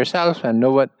fight for yourself, and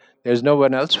there's no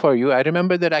one else for you. I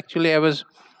remember that actually I was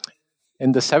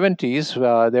in the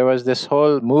 70s. There was this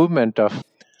whole movement of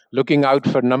looking out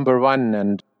for number one,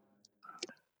 and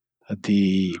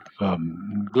the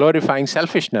glorifying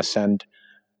selfishness, and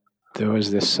there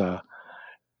was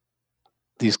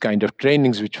these kind of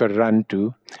trainings which were run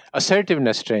to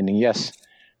assertiveness training. Yes,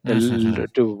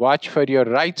 to watch for your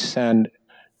rights and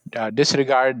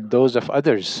disregard those of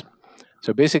others.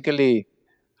 So basically,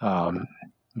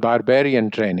 barbarian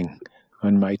training,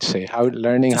 one might say,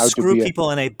 learning To how to screw be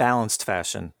people in a balanced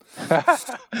fashion.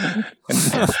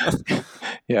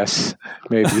 Yes,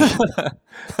 maybe.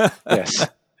 Yes.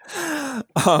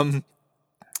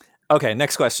 Okay,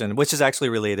 next question, which is actually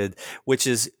related, which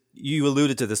is, you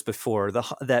alluded to this before,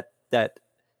 that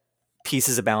peace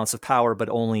is a balance of power, but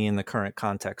only in the current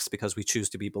context because we choose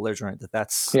to be belligerent.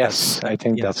 I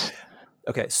think that's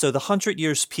okay. So the 100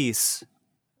 Years Peace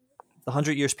up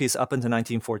into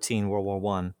 1914, World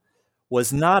War I,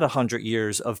 was not 100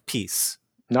 years of peace.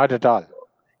 not at all.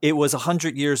 It was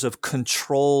 100 years of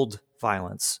controlled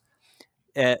violence.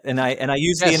 And I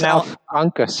use the Yes, of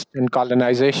conquest and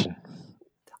colonization.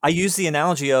 I use the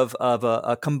analogy of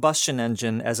a combustion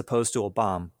engine as opposed to a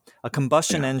bomb. A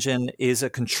combustion engine is a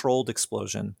controlled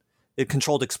explosion. It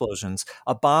controlled explosions.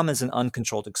 A bomb is an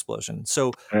uncontrolled explosion.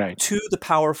 So Right. to the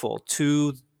powerful,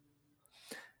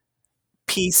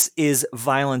 peace is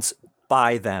violence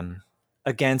by them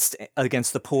against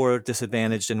the poor,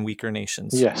 disadvantaged, and weaker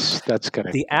nations. Yes, that's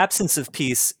correct. The absence of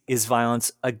peace is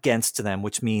violence against them,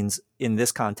 which means, in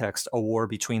this context, a war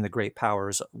between the great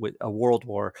powers, a world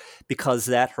war, because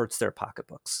that hurts their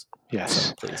pocketbooks. Yes.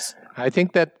 So, please. I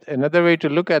think that another way to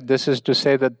look at this is to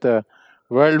say that the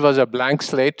world was a blank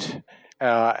slate,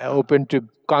 open to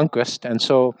conquest. And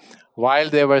so while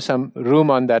there was some room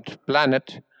on that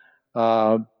planet,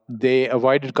 they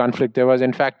avoided conflict. There was,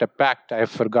 in fact, a pact, I've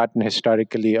forgotten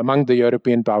historically, among the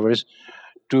European powers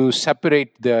to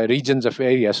separate the regions of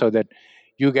area so that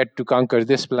you get to conquer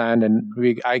this land and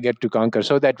I get to conquer,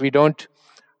 so that we don't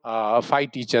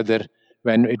fight each other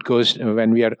when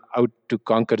we are out to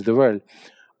conquer the world.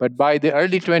 But by the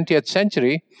early 20th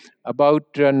century,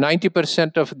 about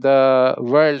 90% of the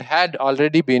world had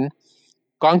already been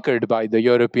conquered by the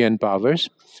European powers.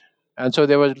 And so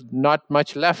there was not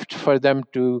much left for them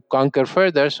to conquer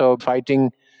further. So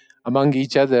fighting among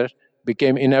each other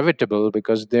became inevitable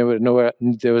because there was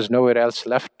nowhere else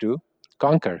left to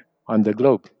conquer on the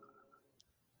globe.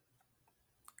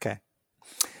 Okay.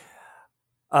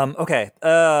 Okay.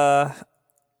 All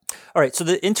right. So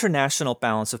the international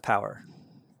balance of power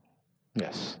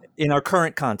Yes. in our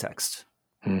current context,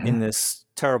 in Hmm. this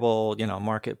terrible,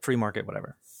 free market,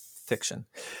 whatever, fiction,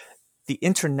 the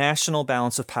international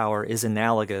balance of power is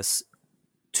analogous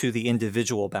to the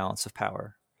individual balance of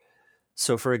power.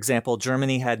 So, for example,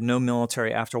 Germany had no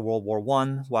military after World War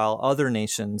I, while other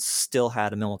nations still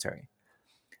had a military.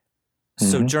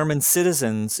 So, Hmm. German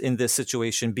citizens in this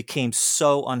situation became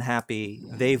so unhappy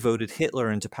they voted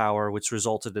Hitler into power, which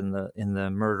resulted in the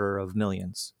murder of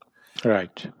millions.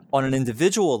 Right. On an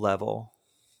individual level,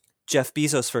 Jeff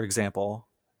Bezos, for example,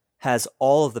 has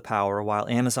all of the power, while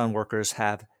Amazon workers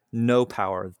have no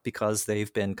power because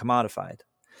they've been commodified.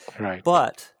 Right.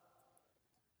 But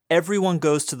everyone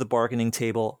goes to the bargaining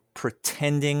table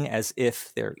pretending as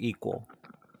if they're equal.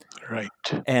 Right.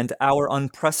 And our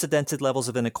unprecedented levels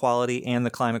of inequality and the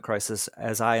climate crisis,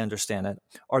 as I understand it,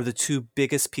 are the two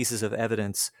biggest pieces of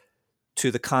evidence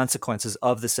to the consequences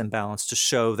of this imbalance to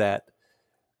show that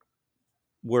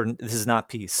this is not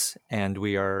peace and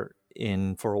we are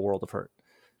in for a world of hurt.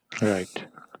 Right.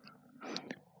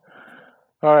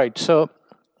 All right. So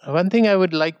one thing I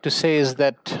would like to say is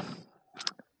that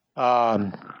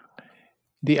um,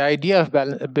 the idea of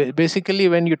balance, basically,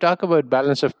 when you talk about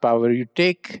balance of power, you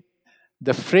take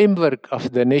the framework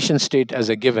of the nation state as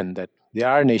a given that they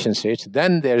are nation states,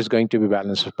 then there's going to be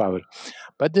balance of power.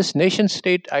 But this nation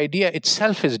state idea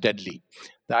itself is deadly.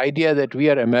 The idea that we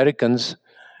are Americans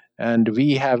and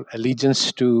we have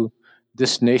allegiance to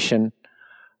this nation,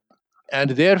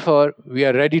 and therefore we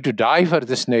are ready to die for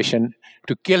this nation,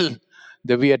 to kill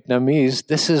the Vietnamese,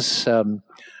 this is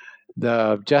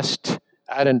the just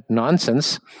arrant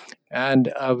nonsense.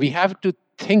 And we have to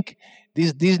think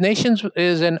these nations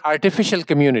is an artificial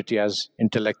community as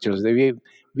intellectuals.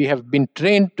 We have been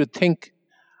trained to think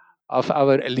of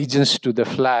our allegiance to the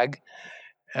flag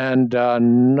and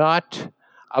not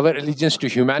our allegiance to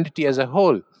humanity as a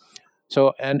whole.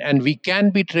 So and we can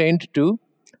be trained to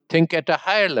think at a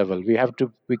higher level.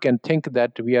 We can think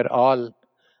that we are all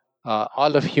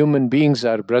of human beings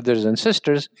are brothers and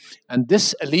sisters, and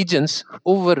this allegiance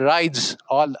overrides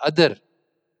all other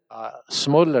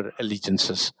smaller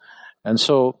allegiances. And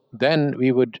so then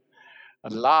we would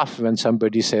laugh when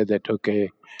somebody said that, okay,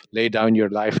 lay down your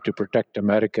life to protect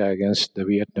America against the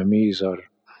Vietnamese or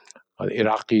the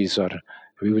Iraqis, or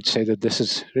we would say that this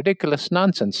is ridiculous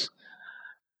nonsense.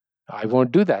 I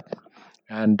won't do that.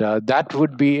 And that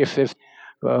would be if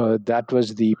that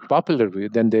was the popular view,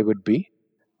 then there would be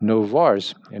no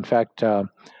wars. In fact,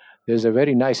 there's a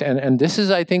very nice, and this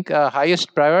is, I think,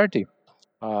 highest priority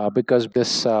because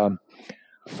this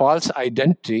false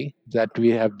identity that we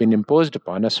have been imposed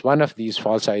upon us, one of these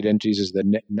false identities is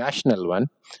the national one,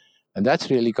 and that's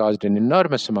really caused an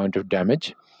enormous amount of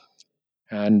damage.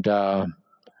 And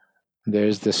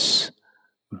there's this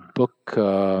book,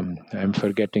 I'm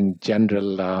forgetting,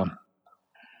 General,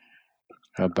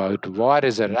 about war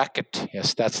is a racket.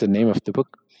 Yes, that's the name of the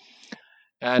book.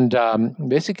 And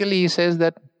basically, he says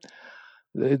that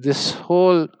this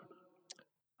whole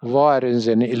war is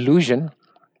an illusion.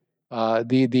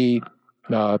 The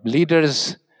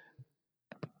leaders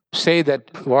say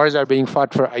that wars are being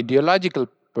fought for ideological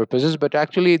purposes, but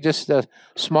actually just a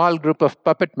small group of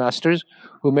puppet masters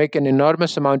who make an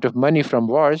enormous amount of money from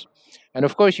wars. And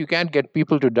of course, you can't get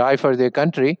people to die for their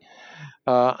country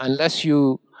unless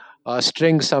you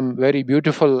string some very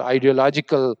beautiful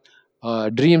ideological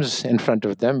dreams in front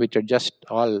of them, which are just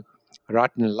all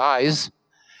rotten lies.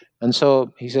 And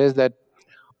so he says that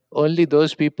only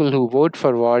those people who vote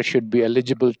for war should be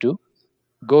eligible to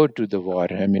go to the war.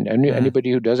 I mean, Mm.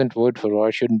 anybody who doesn't vote for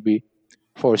war shouldn't be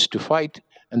forced to fight,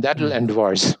 and that will Mm. end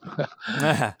wars.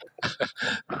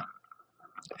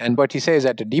 And what he says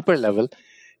at a deeper level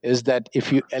is that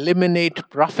if you eliminate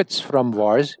profits from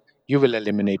wars, you will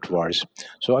eliminate wars.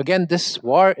 So again, this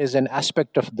war is an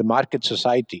aspect of the market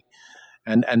society,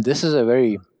 and this is a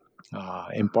very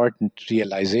important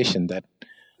realization that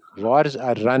wars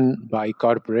are run by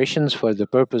corporations for the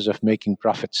purpose of making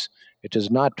profits. It is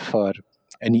not for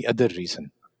any other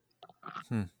reason.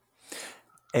 Hmm.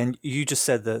 And you just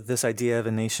said that this idea of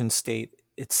a nation state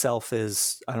itself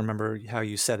is, I don't remember how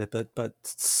you said it, but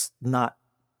it's not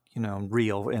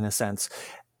real in a sense.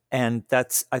 And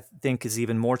that's, I think, is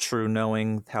even more true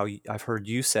knowing how I've heard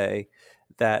you say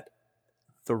that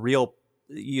the real,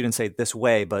 you didn't say it this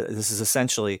way, but this is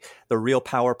essentially the real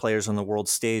power players on the world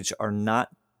stage are not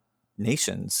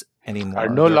nations Are anymore.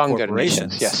 no They're longer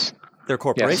nations. corporations. Yes. They're Yes.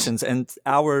 corporations. And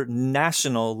our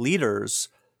national leaders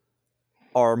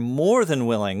are more than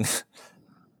willing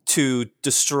to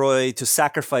destroy, to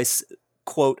sacrifice,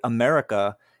 quote,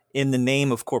 America in the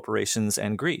name of corporations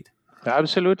and greed.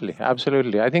 Absolutely.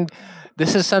 Absolutely. I think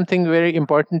this is something very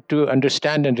important to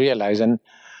understand and realize. And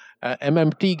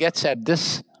MMT gets at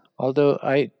this, although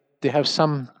they have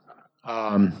some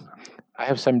I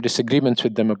have some disagreements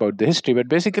with them about the history. But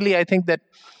basically, I think that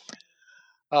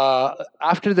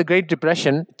after the Great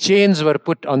Depression, chains were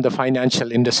put on the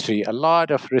financial industry, a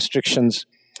lot of restrictions.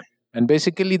 And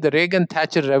basically, the Reagan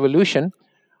Thatcher revolution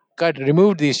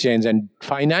removed these chains, and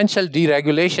financial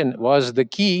deregulation was the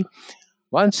key.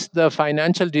 Once the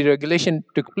financial deregulation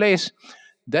took place,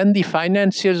 then the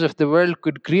financiers of the world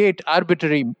could create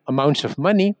arbitrary amounts of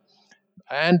money.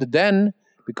 And then,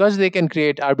 because they can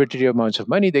create arbitrary amounts of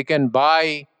money, they can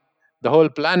buy the whole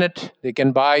planet, they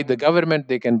can buy the government,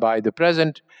 they can buy the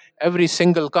president. Every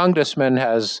single congressman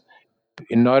has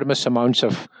enormous amounts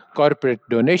of corporate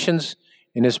donations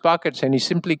in his pockets, and he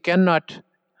simply cannot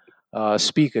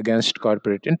speak against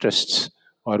corporate interests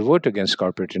or vote against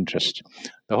corporate interests.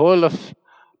 The whole of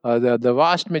the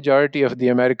vast majority of the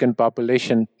American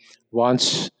population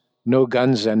wants no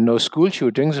guns and no school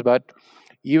shootings, but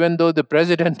even though the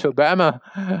President Obama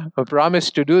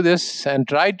promised to do this and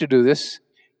tried to do this,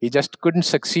 he just couldn't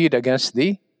succeed against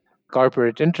the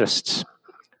corporate interests.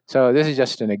 So this is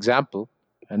just an example.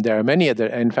 And there are many other,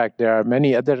 in fact, there are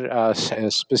many other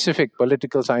specific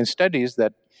political science studies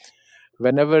that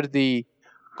whenever the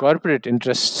corporate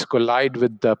interests collide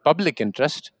with the public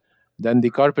interest, then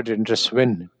the corporate interests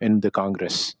win in the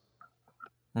Congress.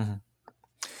 Mm-hmm.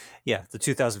 Yeah, the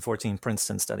 2014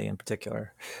 Princeton study in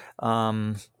particular.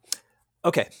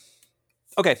 Okay,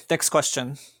 next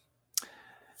question.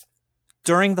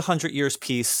 During the Hundred Years'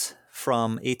 Peace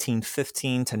from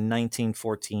 1815 to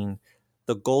 1914,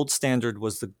 the gold standard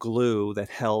was the glue that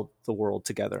held the world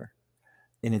together,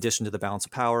 in addition to the balance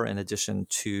of power, in addition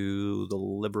to the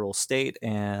liberal state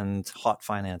and hot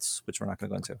finance, which we're not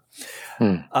going to go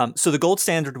into. So the gold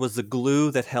standard was the glue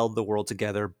that held the world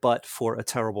together, but for a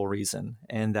terrible reason.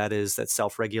 And that is that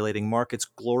self-regulating markets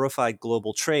glorified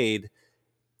global trade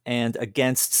and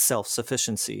against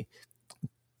self-sufficiency.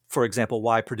 For example,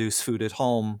 why produce food at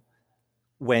home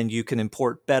when you can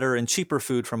import better and cheaper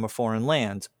food from a foreign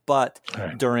land? But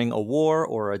Right. during a war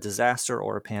or a disaster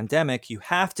or a pandemic, you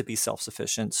have to be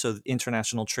self-sufficient. So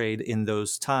international trade in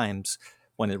those times,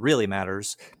 when it really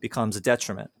matters, becomes a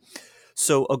detriment.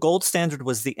 So a gold standard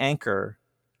was the anchor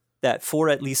that, for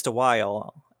at least a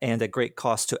while, and at great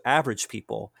cost to average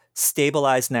people,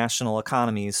 stabilized national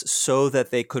economies so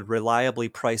that they could reliably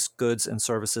price goods and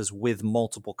services with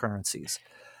multiple currencies.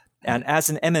 And as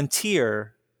an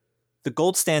MMTer, the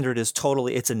gold standard is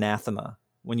totally, it's anathema.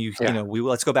 When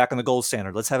let's go back on the gold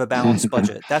standard. Let's have a balanced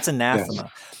budget. That's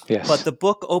anathema. Yes. But the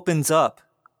book opens up,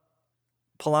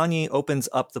 Polanyi opens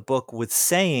up the book with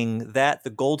saying that the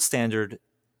gold standard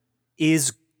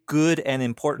is good and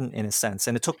important in a sense.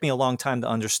 And it took me a long time to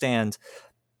understand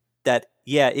that,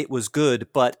 yeah, it was good,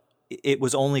 but it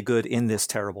was only good in this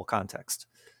terrible context.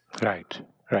 Right.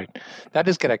 That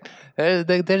is correct.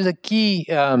 There's a key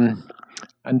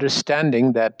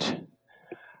understanding that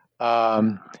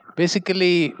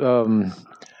basically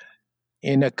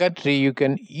in a country you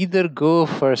can either go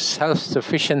for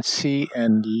self-sufficiency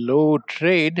and low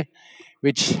trade,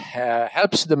 which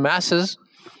helps the masses,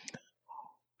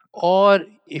 or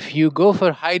if you go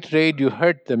for high trade, you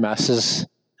hurt the masses.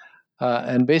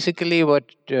 And basically, one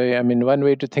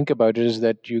way to think about it is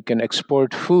that you can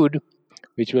export food,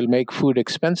 which will make food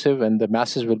expensive and the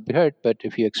masses will be hurt. But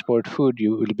if you export food,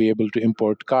 you will be able to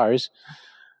import cars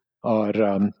or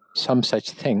some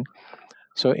such thing.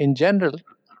 So, in general,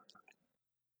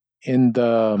 in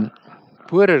the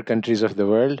poorer countries of the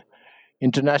world,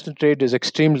 international trade is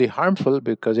extremely harmful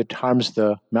because it harms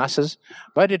the masses,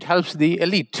 but it helps the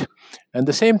elite. And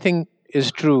the same thing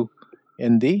is true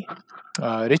in the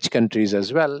rich countries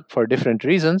as well for different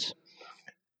reasons.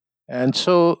 And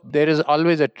so there is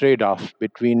always a trade off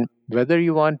between whether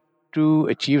you want to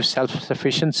achieve self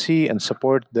sufficiency and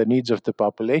support the needs of the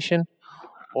population,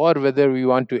 or whether we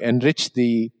want to enrich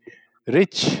the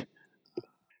rich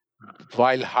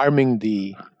while harming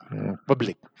the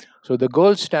public. So the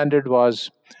gold standard was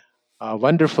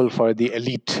wonderful for the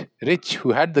elite rich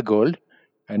who had the gold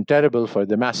and terrible for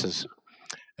the masses.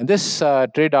 And this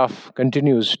trade-off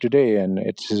continues today, and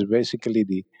it's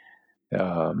basically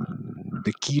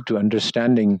the key to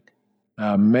understanding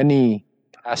many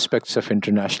aspects of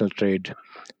international trade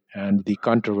and the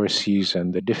controversies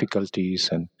and the difficulties.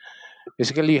 And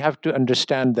basically, you have to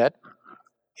understand that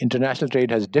international trade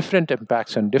has different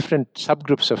impacts on different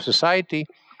subgroups of society,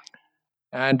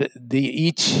 and they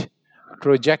each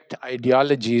project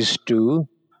ideologies to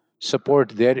support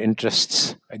their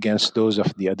interests against those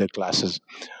of the other classes.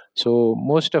 So,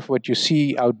 most of what you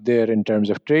see out there in terms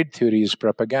of trade theory is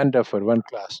propaganda for one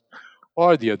class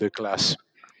or the other class.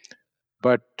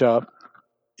 But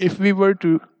if we were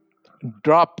to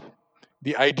drop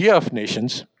the idea of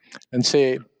nations and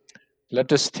say,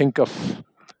 let us think of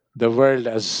the world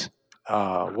as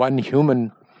one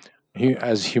human,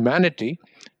 as humanity,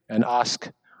 and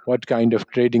ask what kind of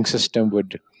trading system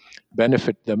would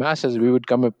benefit the masses, we would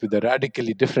come up with a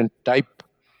radically different type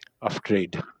of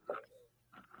trade.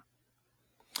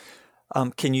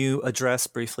 Can you address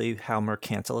briefly how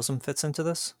mercantilism fits into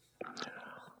this?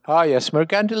 Yes,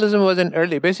 mercantilism was an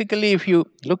early. Basically, if you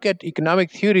look at economic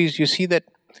theories, you see that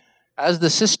as the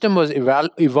system was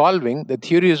evolving, the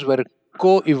theories were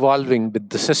co-evolving with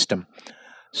the system.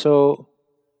 So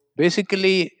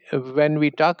basically, when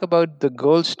we talk about the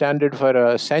gold standard for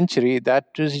a century, that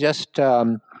is just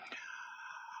the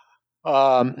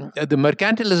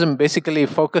mercantilism basically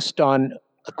focused on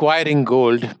acquiring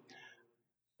gold.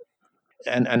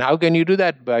 And how can you do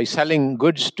that? By selling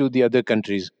goods to the other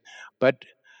countries. But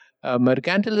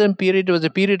mercantilism period was a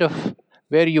period of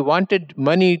where you wanted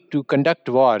money to conduct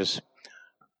wars,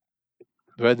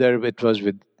 whether it was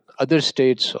with other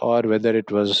states or whether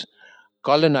it was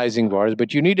colonizing wars,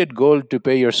 but you needed gold to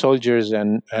pay your soldiers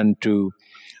and to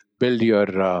build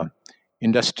your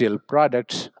industrial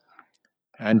products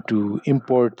and to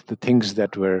import the things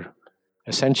that were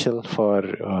essential for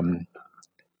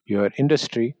your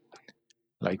industry,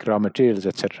 like raw materials,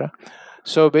 etc.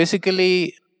 So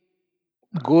basically,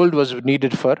 gold was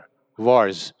needed for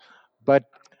wars. But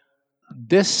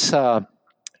this war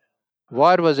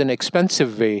was an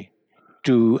expensive way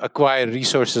to acquire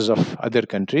resources of other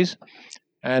countries.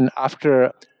 And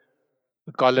after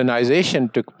colonization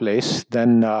took place,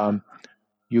 then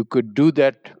you could do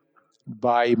that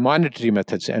by monetary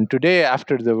methods. And today,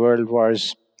 after the world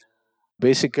wars,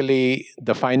 basically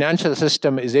the financial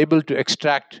system is able to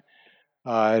extract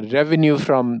revenue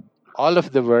from all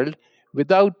of the world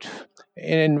without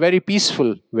in very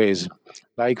peaceful ways.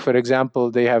 Like, for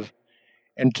example, they have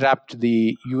entrapped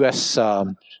the US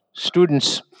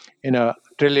students in $1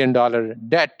 trillion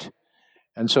debt.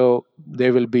 And so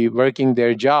they will be working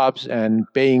their jobs and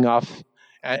paying off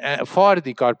for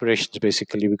the corporations,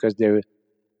 basically, because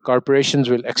corporations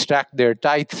will extract their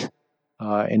tithe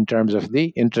in terms of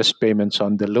the interest payments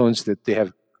on the loans that they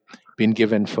have been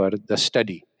given for the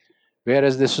study.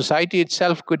 Whereas the society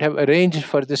itself could have arranged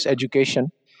for this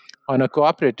education on a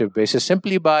cooperative basis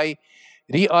simply by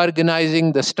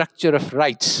reorganizing the structure of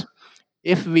rights.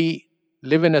 If we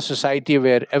live in a society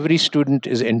where every student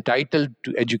is entitled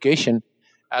to education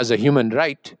as a human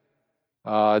right,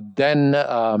 then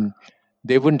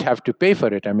they wouldn't have to pay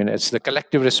for it. I mean, it's the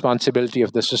collective responsibility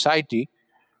of the society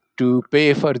to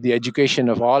pay for the education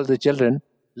of all the children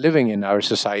living in our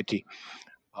society.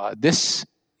 This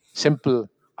simple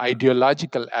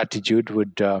ideological attitude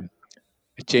would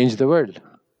change the world.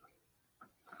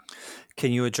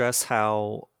 Can you address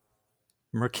how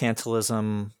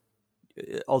mercantilism,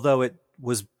 although it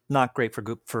was not great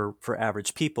for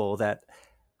average people, that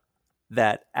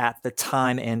at the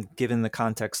time and given the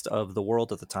context of the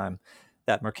world at the time,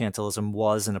 that mercantilism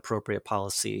was an appropriate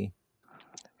policy?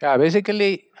 Yeah,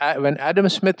 basically, when Adam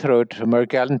Smith wrote,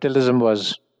 mercantilism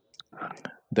was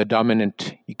the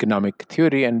dominant economic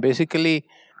theory, and basically,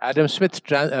 Adam Smith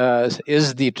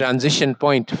is the transition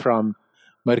point from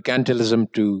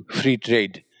mercantilism to free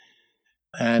trade.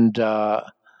 And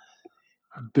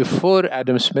before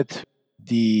Adam Smith,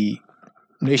 the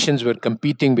nations were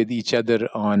competing with each other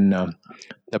on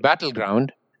the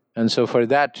battleground. And so, for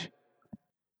that,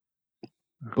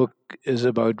 book is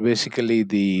about basically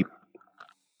the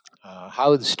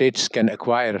how the states can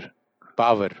acquire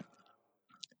power,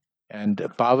 and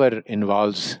power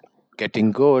involves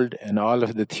getting gold, and all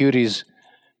of the theories,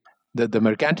 the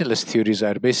mercantilist theories,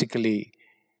 are basically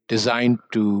designed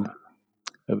to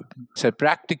say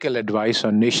practical advice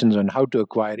on nations on how to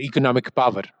acquire economic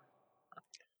power.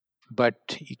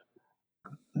 But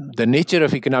the nature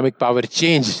of economic power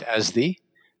changed as the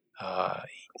uh,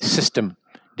 system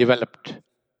developed,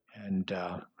 and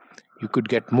you could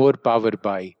get more power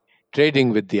by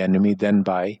trading with the enemy than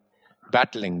by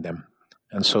battling them.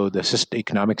 And so the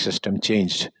economic system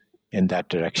changed. in that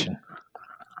direction.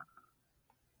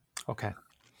 Okay.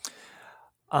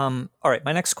 All right.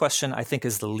 My next question, I think,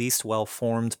 is the least well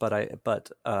formed, but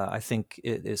I think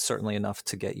it is certainly enough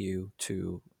to get you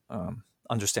to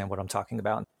understand what I'm talking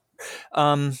about.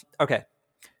 Okay.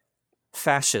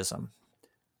 Fascism.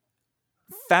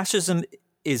 Fascism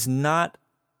is not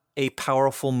a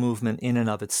powerful movement in and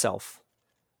of itself.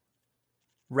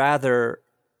 Rather,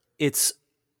 it's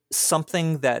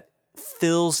something that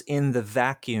fills in the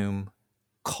vacuum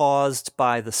caused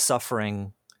by the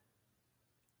suffering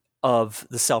of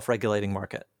the self-regulating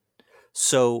market.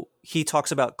 So he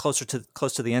talks about close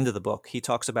to the end of the book, he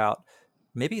talks about,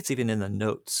 maybe it's even in the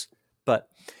notes, but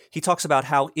he talks about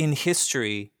how in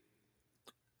history,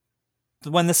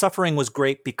 when the suffering was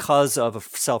great because of a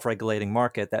self-regulating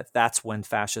market, that's when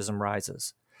fascism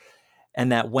rises.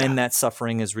 And that when that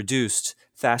suffering is reduced,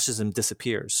 fascism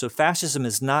disappears. So fascism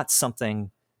is not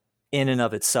something in and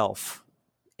of itself,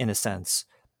 in a sense,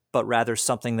 but rather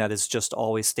something that is just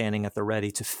always standing at the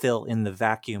ready to fill in the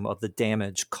vacuum of the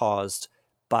damage caused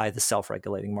by the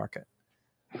self-regulating market.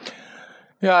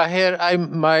 Yeah, here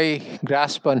my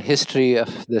grasp on history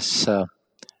of this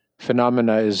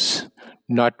phenomena is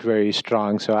not very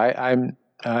strong. So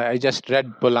I just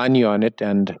read Polanyi on it,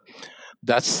 and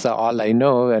that's all I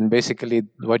know. And basically,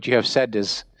 what you have said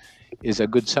is a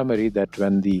good summary, that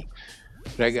when the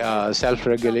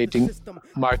self-regulating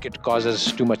market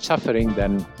causes too much suffering,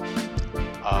 then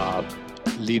a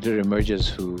leader emerges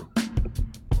who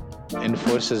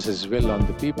enforces his will on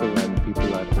the people, and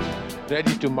people are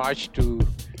ready to march to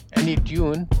any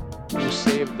tune to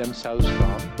save themselves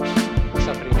from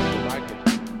suffering in the market.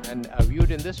 And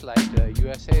viewed in this light,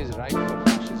 USA is ripe for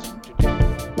fascism today.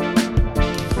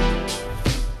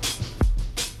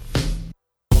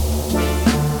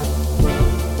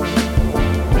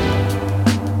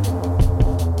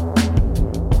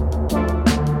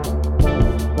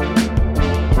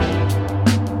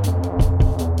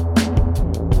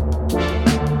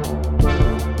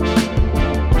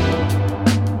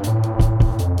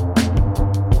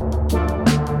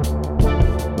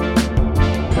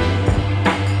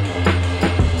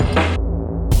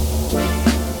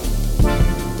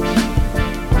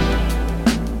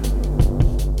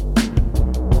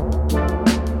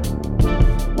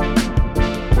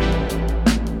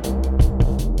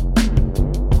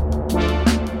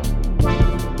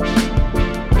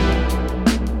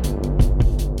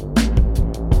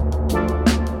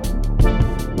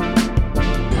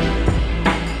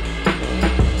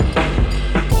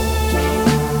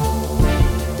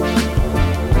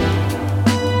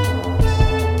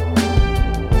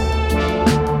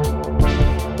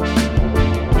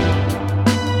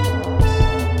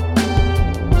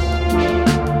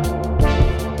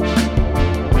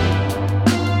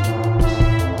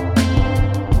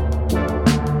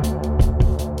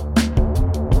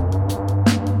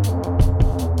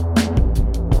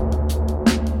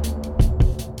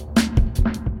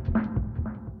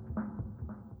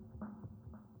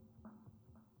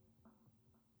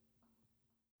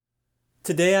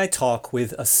 Today I talk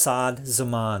with Asad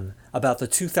Zaman about the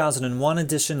 2001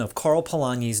 edition of Karl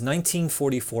Polanyi's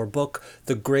 1944 book,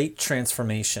 The Great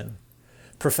Transformation.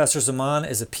 Professor Zaman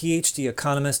is a PhD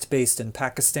economist based in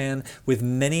Pakistan with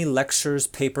many lectures,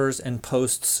 papers, and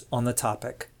posts on the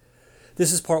topic.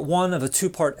 This is part one of a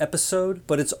two-part episode,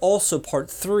 but it's also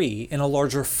part three in a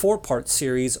larger four-part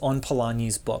series on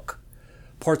Polanyi's book.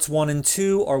 Parts 1 and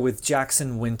 2 are with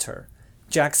Jackson Winter.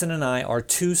 Jackson and I are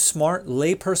two smart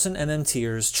layperson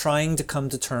MMTers trying to come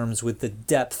to terms with the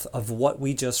depth of what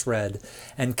we just read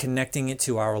and connecting it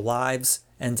to our lives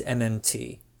and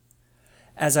MMT.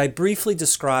 As I briefly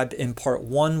described in part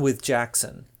 1 with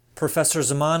Jackson, Professor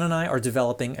Zaman and I are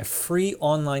developing a free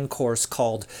online course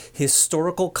called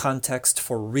Historical Context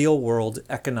for Real-World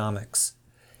Economics.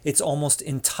 It's almost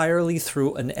entirely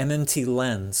through an MMT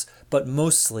lens, but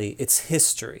mostly it's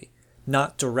history,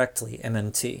 not directly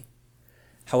MMT.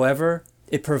 However,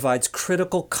 it provides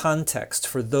critical context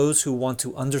for those who want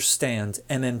to understand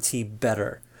MMT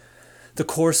better. The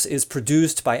course is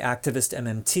produced by Activist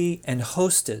MMT and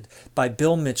hosted by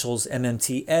Bill Mitchell's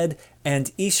MMT Ed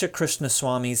and Isha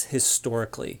Krishnaswamy's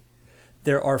Historically.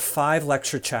 There are 5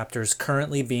 lecture chapters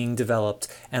currently being developed,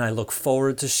 and I look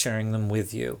forward to sharing them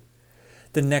with you.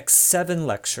 The next 7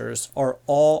 lectures are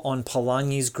all on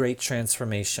Polanyi's Great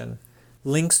Transformation.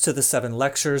 Links to the 7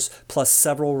 lectures, plus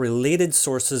several related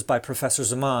sources by Professor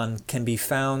Zaman, can be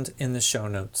found in the show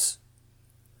notes.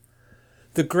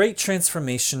 The Great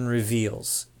Transformation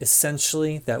reveals,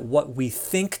 essentially, that what we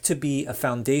think to be a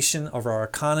foundation of our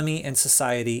economy and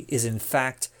society is in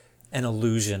fact an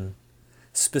illusion.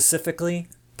 Specifically,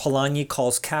 Polanyi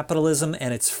calls capitalism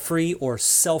and its free or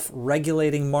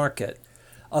self-regulating market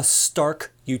a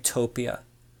stark utopia.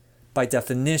 By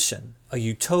definition, a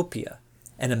utopia,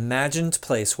 an imagined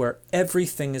place where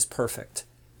everything is perfect,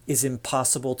 is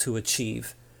impossible to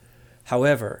achieve.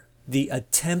 However, the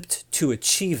attempt to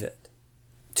achieve it,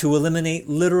 to eliminate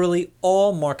literally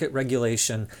all market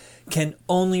regulation, can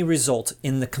only result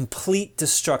in the complete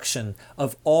destruction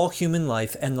of all human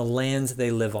life and the lands they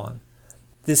live on.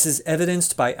 This is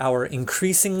evidenced by our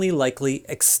increasingly likely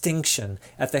extinction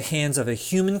at the hands of a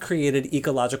human-created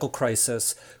ecological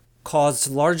crisis caused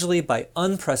largely by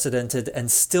unprecedented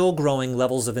and still growing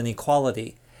levels of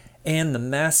inequality and the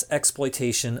mass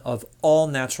exploitation of all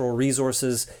natural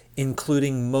resources,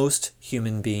 including most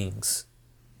human beings.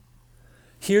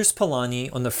 Here's Polanyi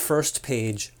on the first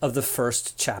page of the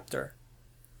first chapter.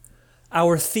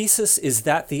 Our thesis is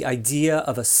that the idea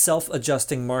of a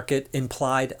self-adjusting market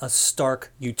implied a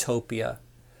stark utopia.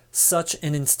 Such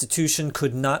an institution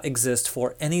could not exist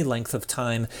for any length of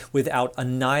time without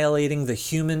annihilating the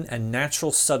human and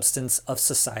natural substance of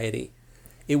society.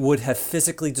 It would have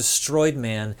physically destroyed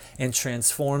man and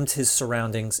transformed his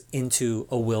surroundings into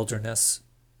a wilderness.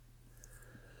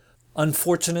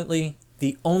 Unfortunately,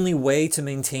 the only way to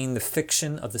maintain the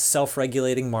fiction of the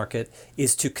self-regulating market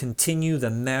is to continue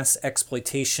the mass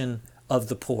exploitation of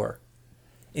the poor.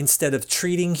 Instead of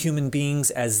treating human beings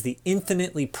as the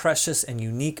infinitely precious and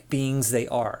unique beings they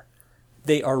are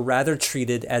rather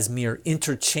treated as mere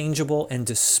interchangeable and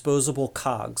disposable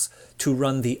cogs to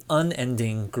run the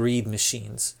unending greed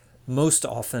machines, most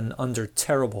often under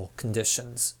terrible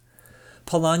conditions.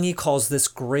 Polanyi calls this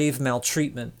grave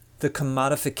maltreatment the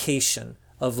commodification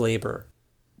of labor.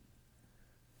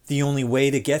 The only way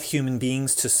to get human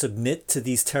beings to submit to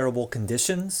these terrible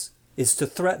conditions is to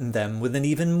threaten them with an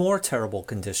even more terrible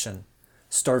condition,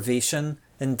 starvation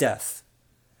and death.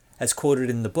 As quoted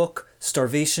in the book,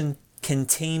 starvation can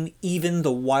tame even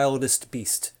the wildest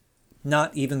beast.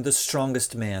 Not even the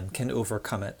strongest man can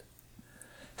overcome it.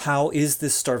 How is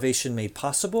this starvation made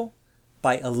possible?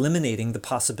 By eliminating the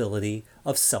possibility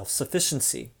of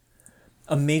self-sufficiency.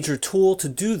 A major tool to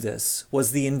do this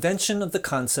was the invention of the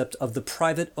concept of the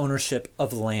private ownership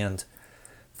of land.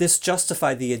 This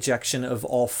justified the ejection of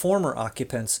all former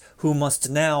occupants who must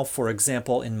now, for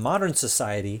example in modern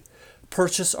society,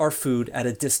 purchase our food at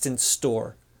a distant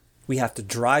store. We have to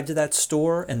drive to that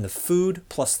store, and the food,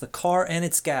 plus the car and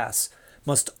its gas,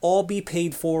 must all be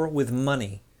paid for with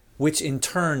money, which in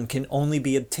turn can only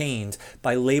be obtained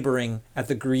by laboring at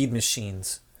the greed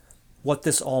machines. What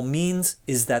this all means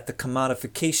is that the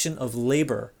commodification of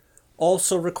labor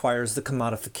also requires the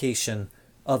commodification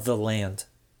of the land.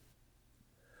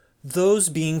 Those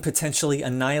being potentially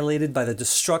annihilated by the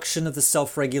destruction of the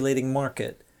self-regulating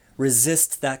market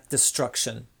resist that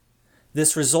destruction.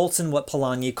 This results in what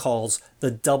Polanyi calls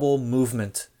the double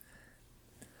movement.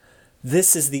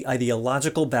 This is the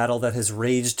ideological battle that has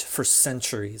raged for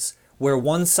centuries, where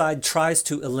one side tries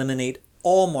to eliminate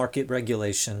all market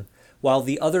regulation, while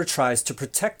the other tries to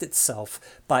protect itself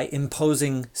by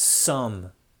imposing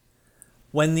some.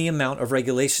 When the amount of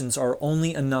regulations are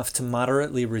only enough to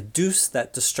moderately reduce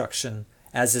that destruction,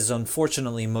 as is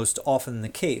unfortunately most often the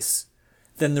case,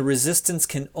 then the resistance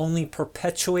can only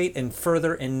perpetuate and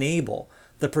further enable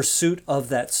the pursuit of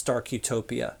that stark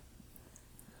utopia.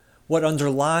 What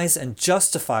underlies and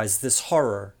justifies this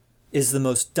horror is the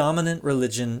most dominant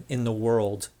religion in the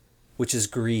world, which is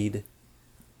greed.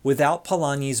 Without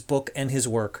Polanyi's book and his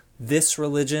work, this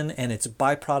religion and its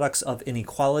byproducts of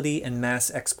inequality and mass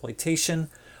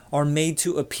exploitation are made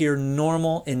to appear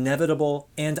normal, inevitable,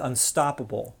 and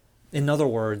unstoppable. In other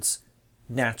words,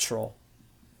 natural.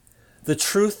 The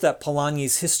truth that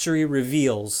Polanyi's history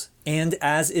reveals, and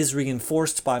as is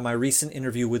reinforced by my recent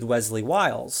interview with Wesley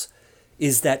Wiles,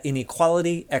 is that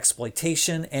inequality,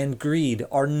 exploitation, and greed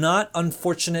are not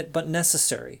unfortunate but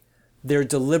necessary. They're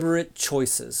deliberate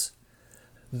choices.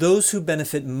 Those who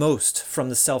benefit most from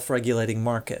the self-regulating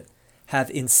market have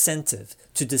incentive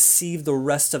to deceive the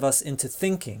rest of us into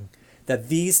thinking that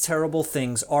these terrible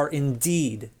things are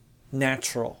indeed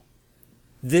natural.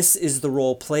 This is the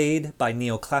role played by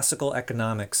neoclassical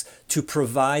economics to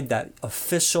provide that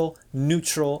official,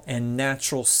 neutral, and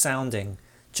natural sounding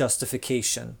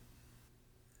justification.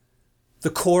 The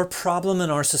core problem in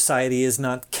our society is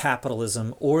not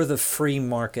capitalism or the free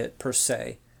market per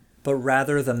se, but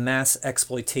rather the mass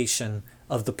exploitation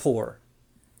of the poor.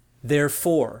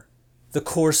 Therefore, the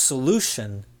core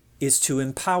solution is to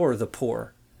empower the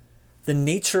poor. The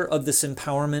nature of this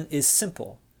empowerment is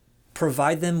simple.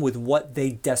 Provide them with what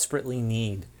they desperately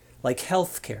need, like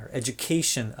healthcare,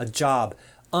 education, a job,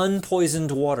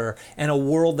 unpoisoned water, and a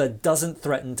world that doesn't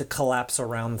threaten to collapse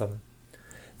around them.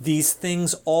 These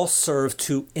things all serve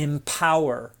to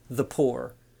empower the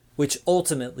poor, which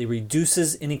ultimately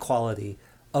reduces inequality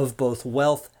of both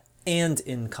wealth and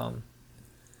income.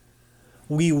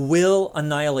 We will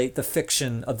annihilate the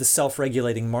fiction of the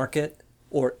self-regulating market,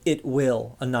 or it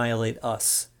will annihilate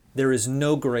us. There is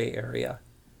no gray area.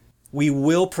 We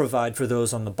will provide for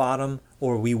those on the bottom,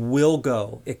 or we will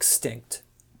go extinct.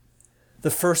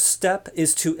 The first step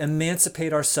is to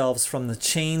emancipate ourselves from the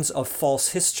chains of false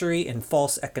history and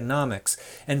false economics,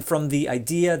 and from the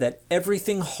idea that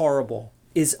everything horrible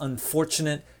is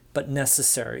unfortunate but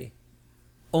necessary.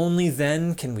 Only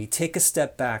then can we take a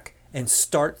step back and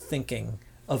start thinking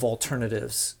of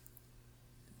alternatives.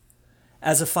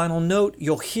 As a final note,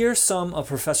 you'll hear some of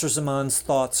Professor Zaman's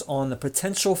thoughts on the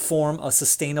potential form a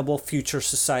sustainable future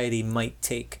society might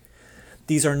take.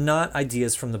 These are not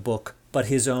ideas from the book, but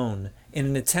his own, in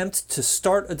an attempt to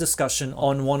start a discussion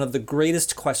on one of the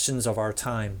greatest questions of our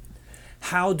time.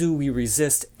 How do we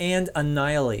resist and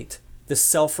annihilate the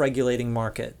self-regulating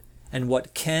market? And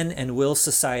what can and will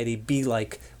society be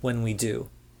like when we do?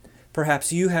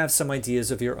 Perhaps you have some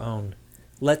ideas of your own.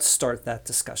 Let's start that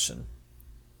discussion.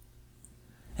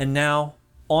 And now,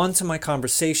 on to my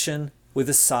conversation with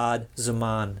Asad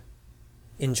Zaman.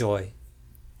 Enjoy.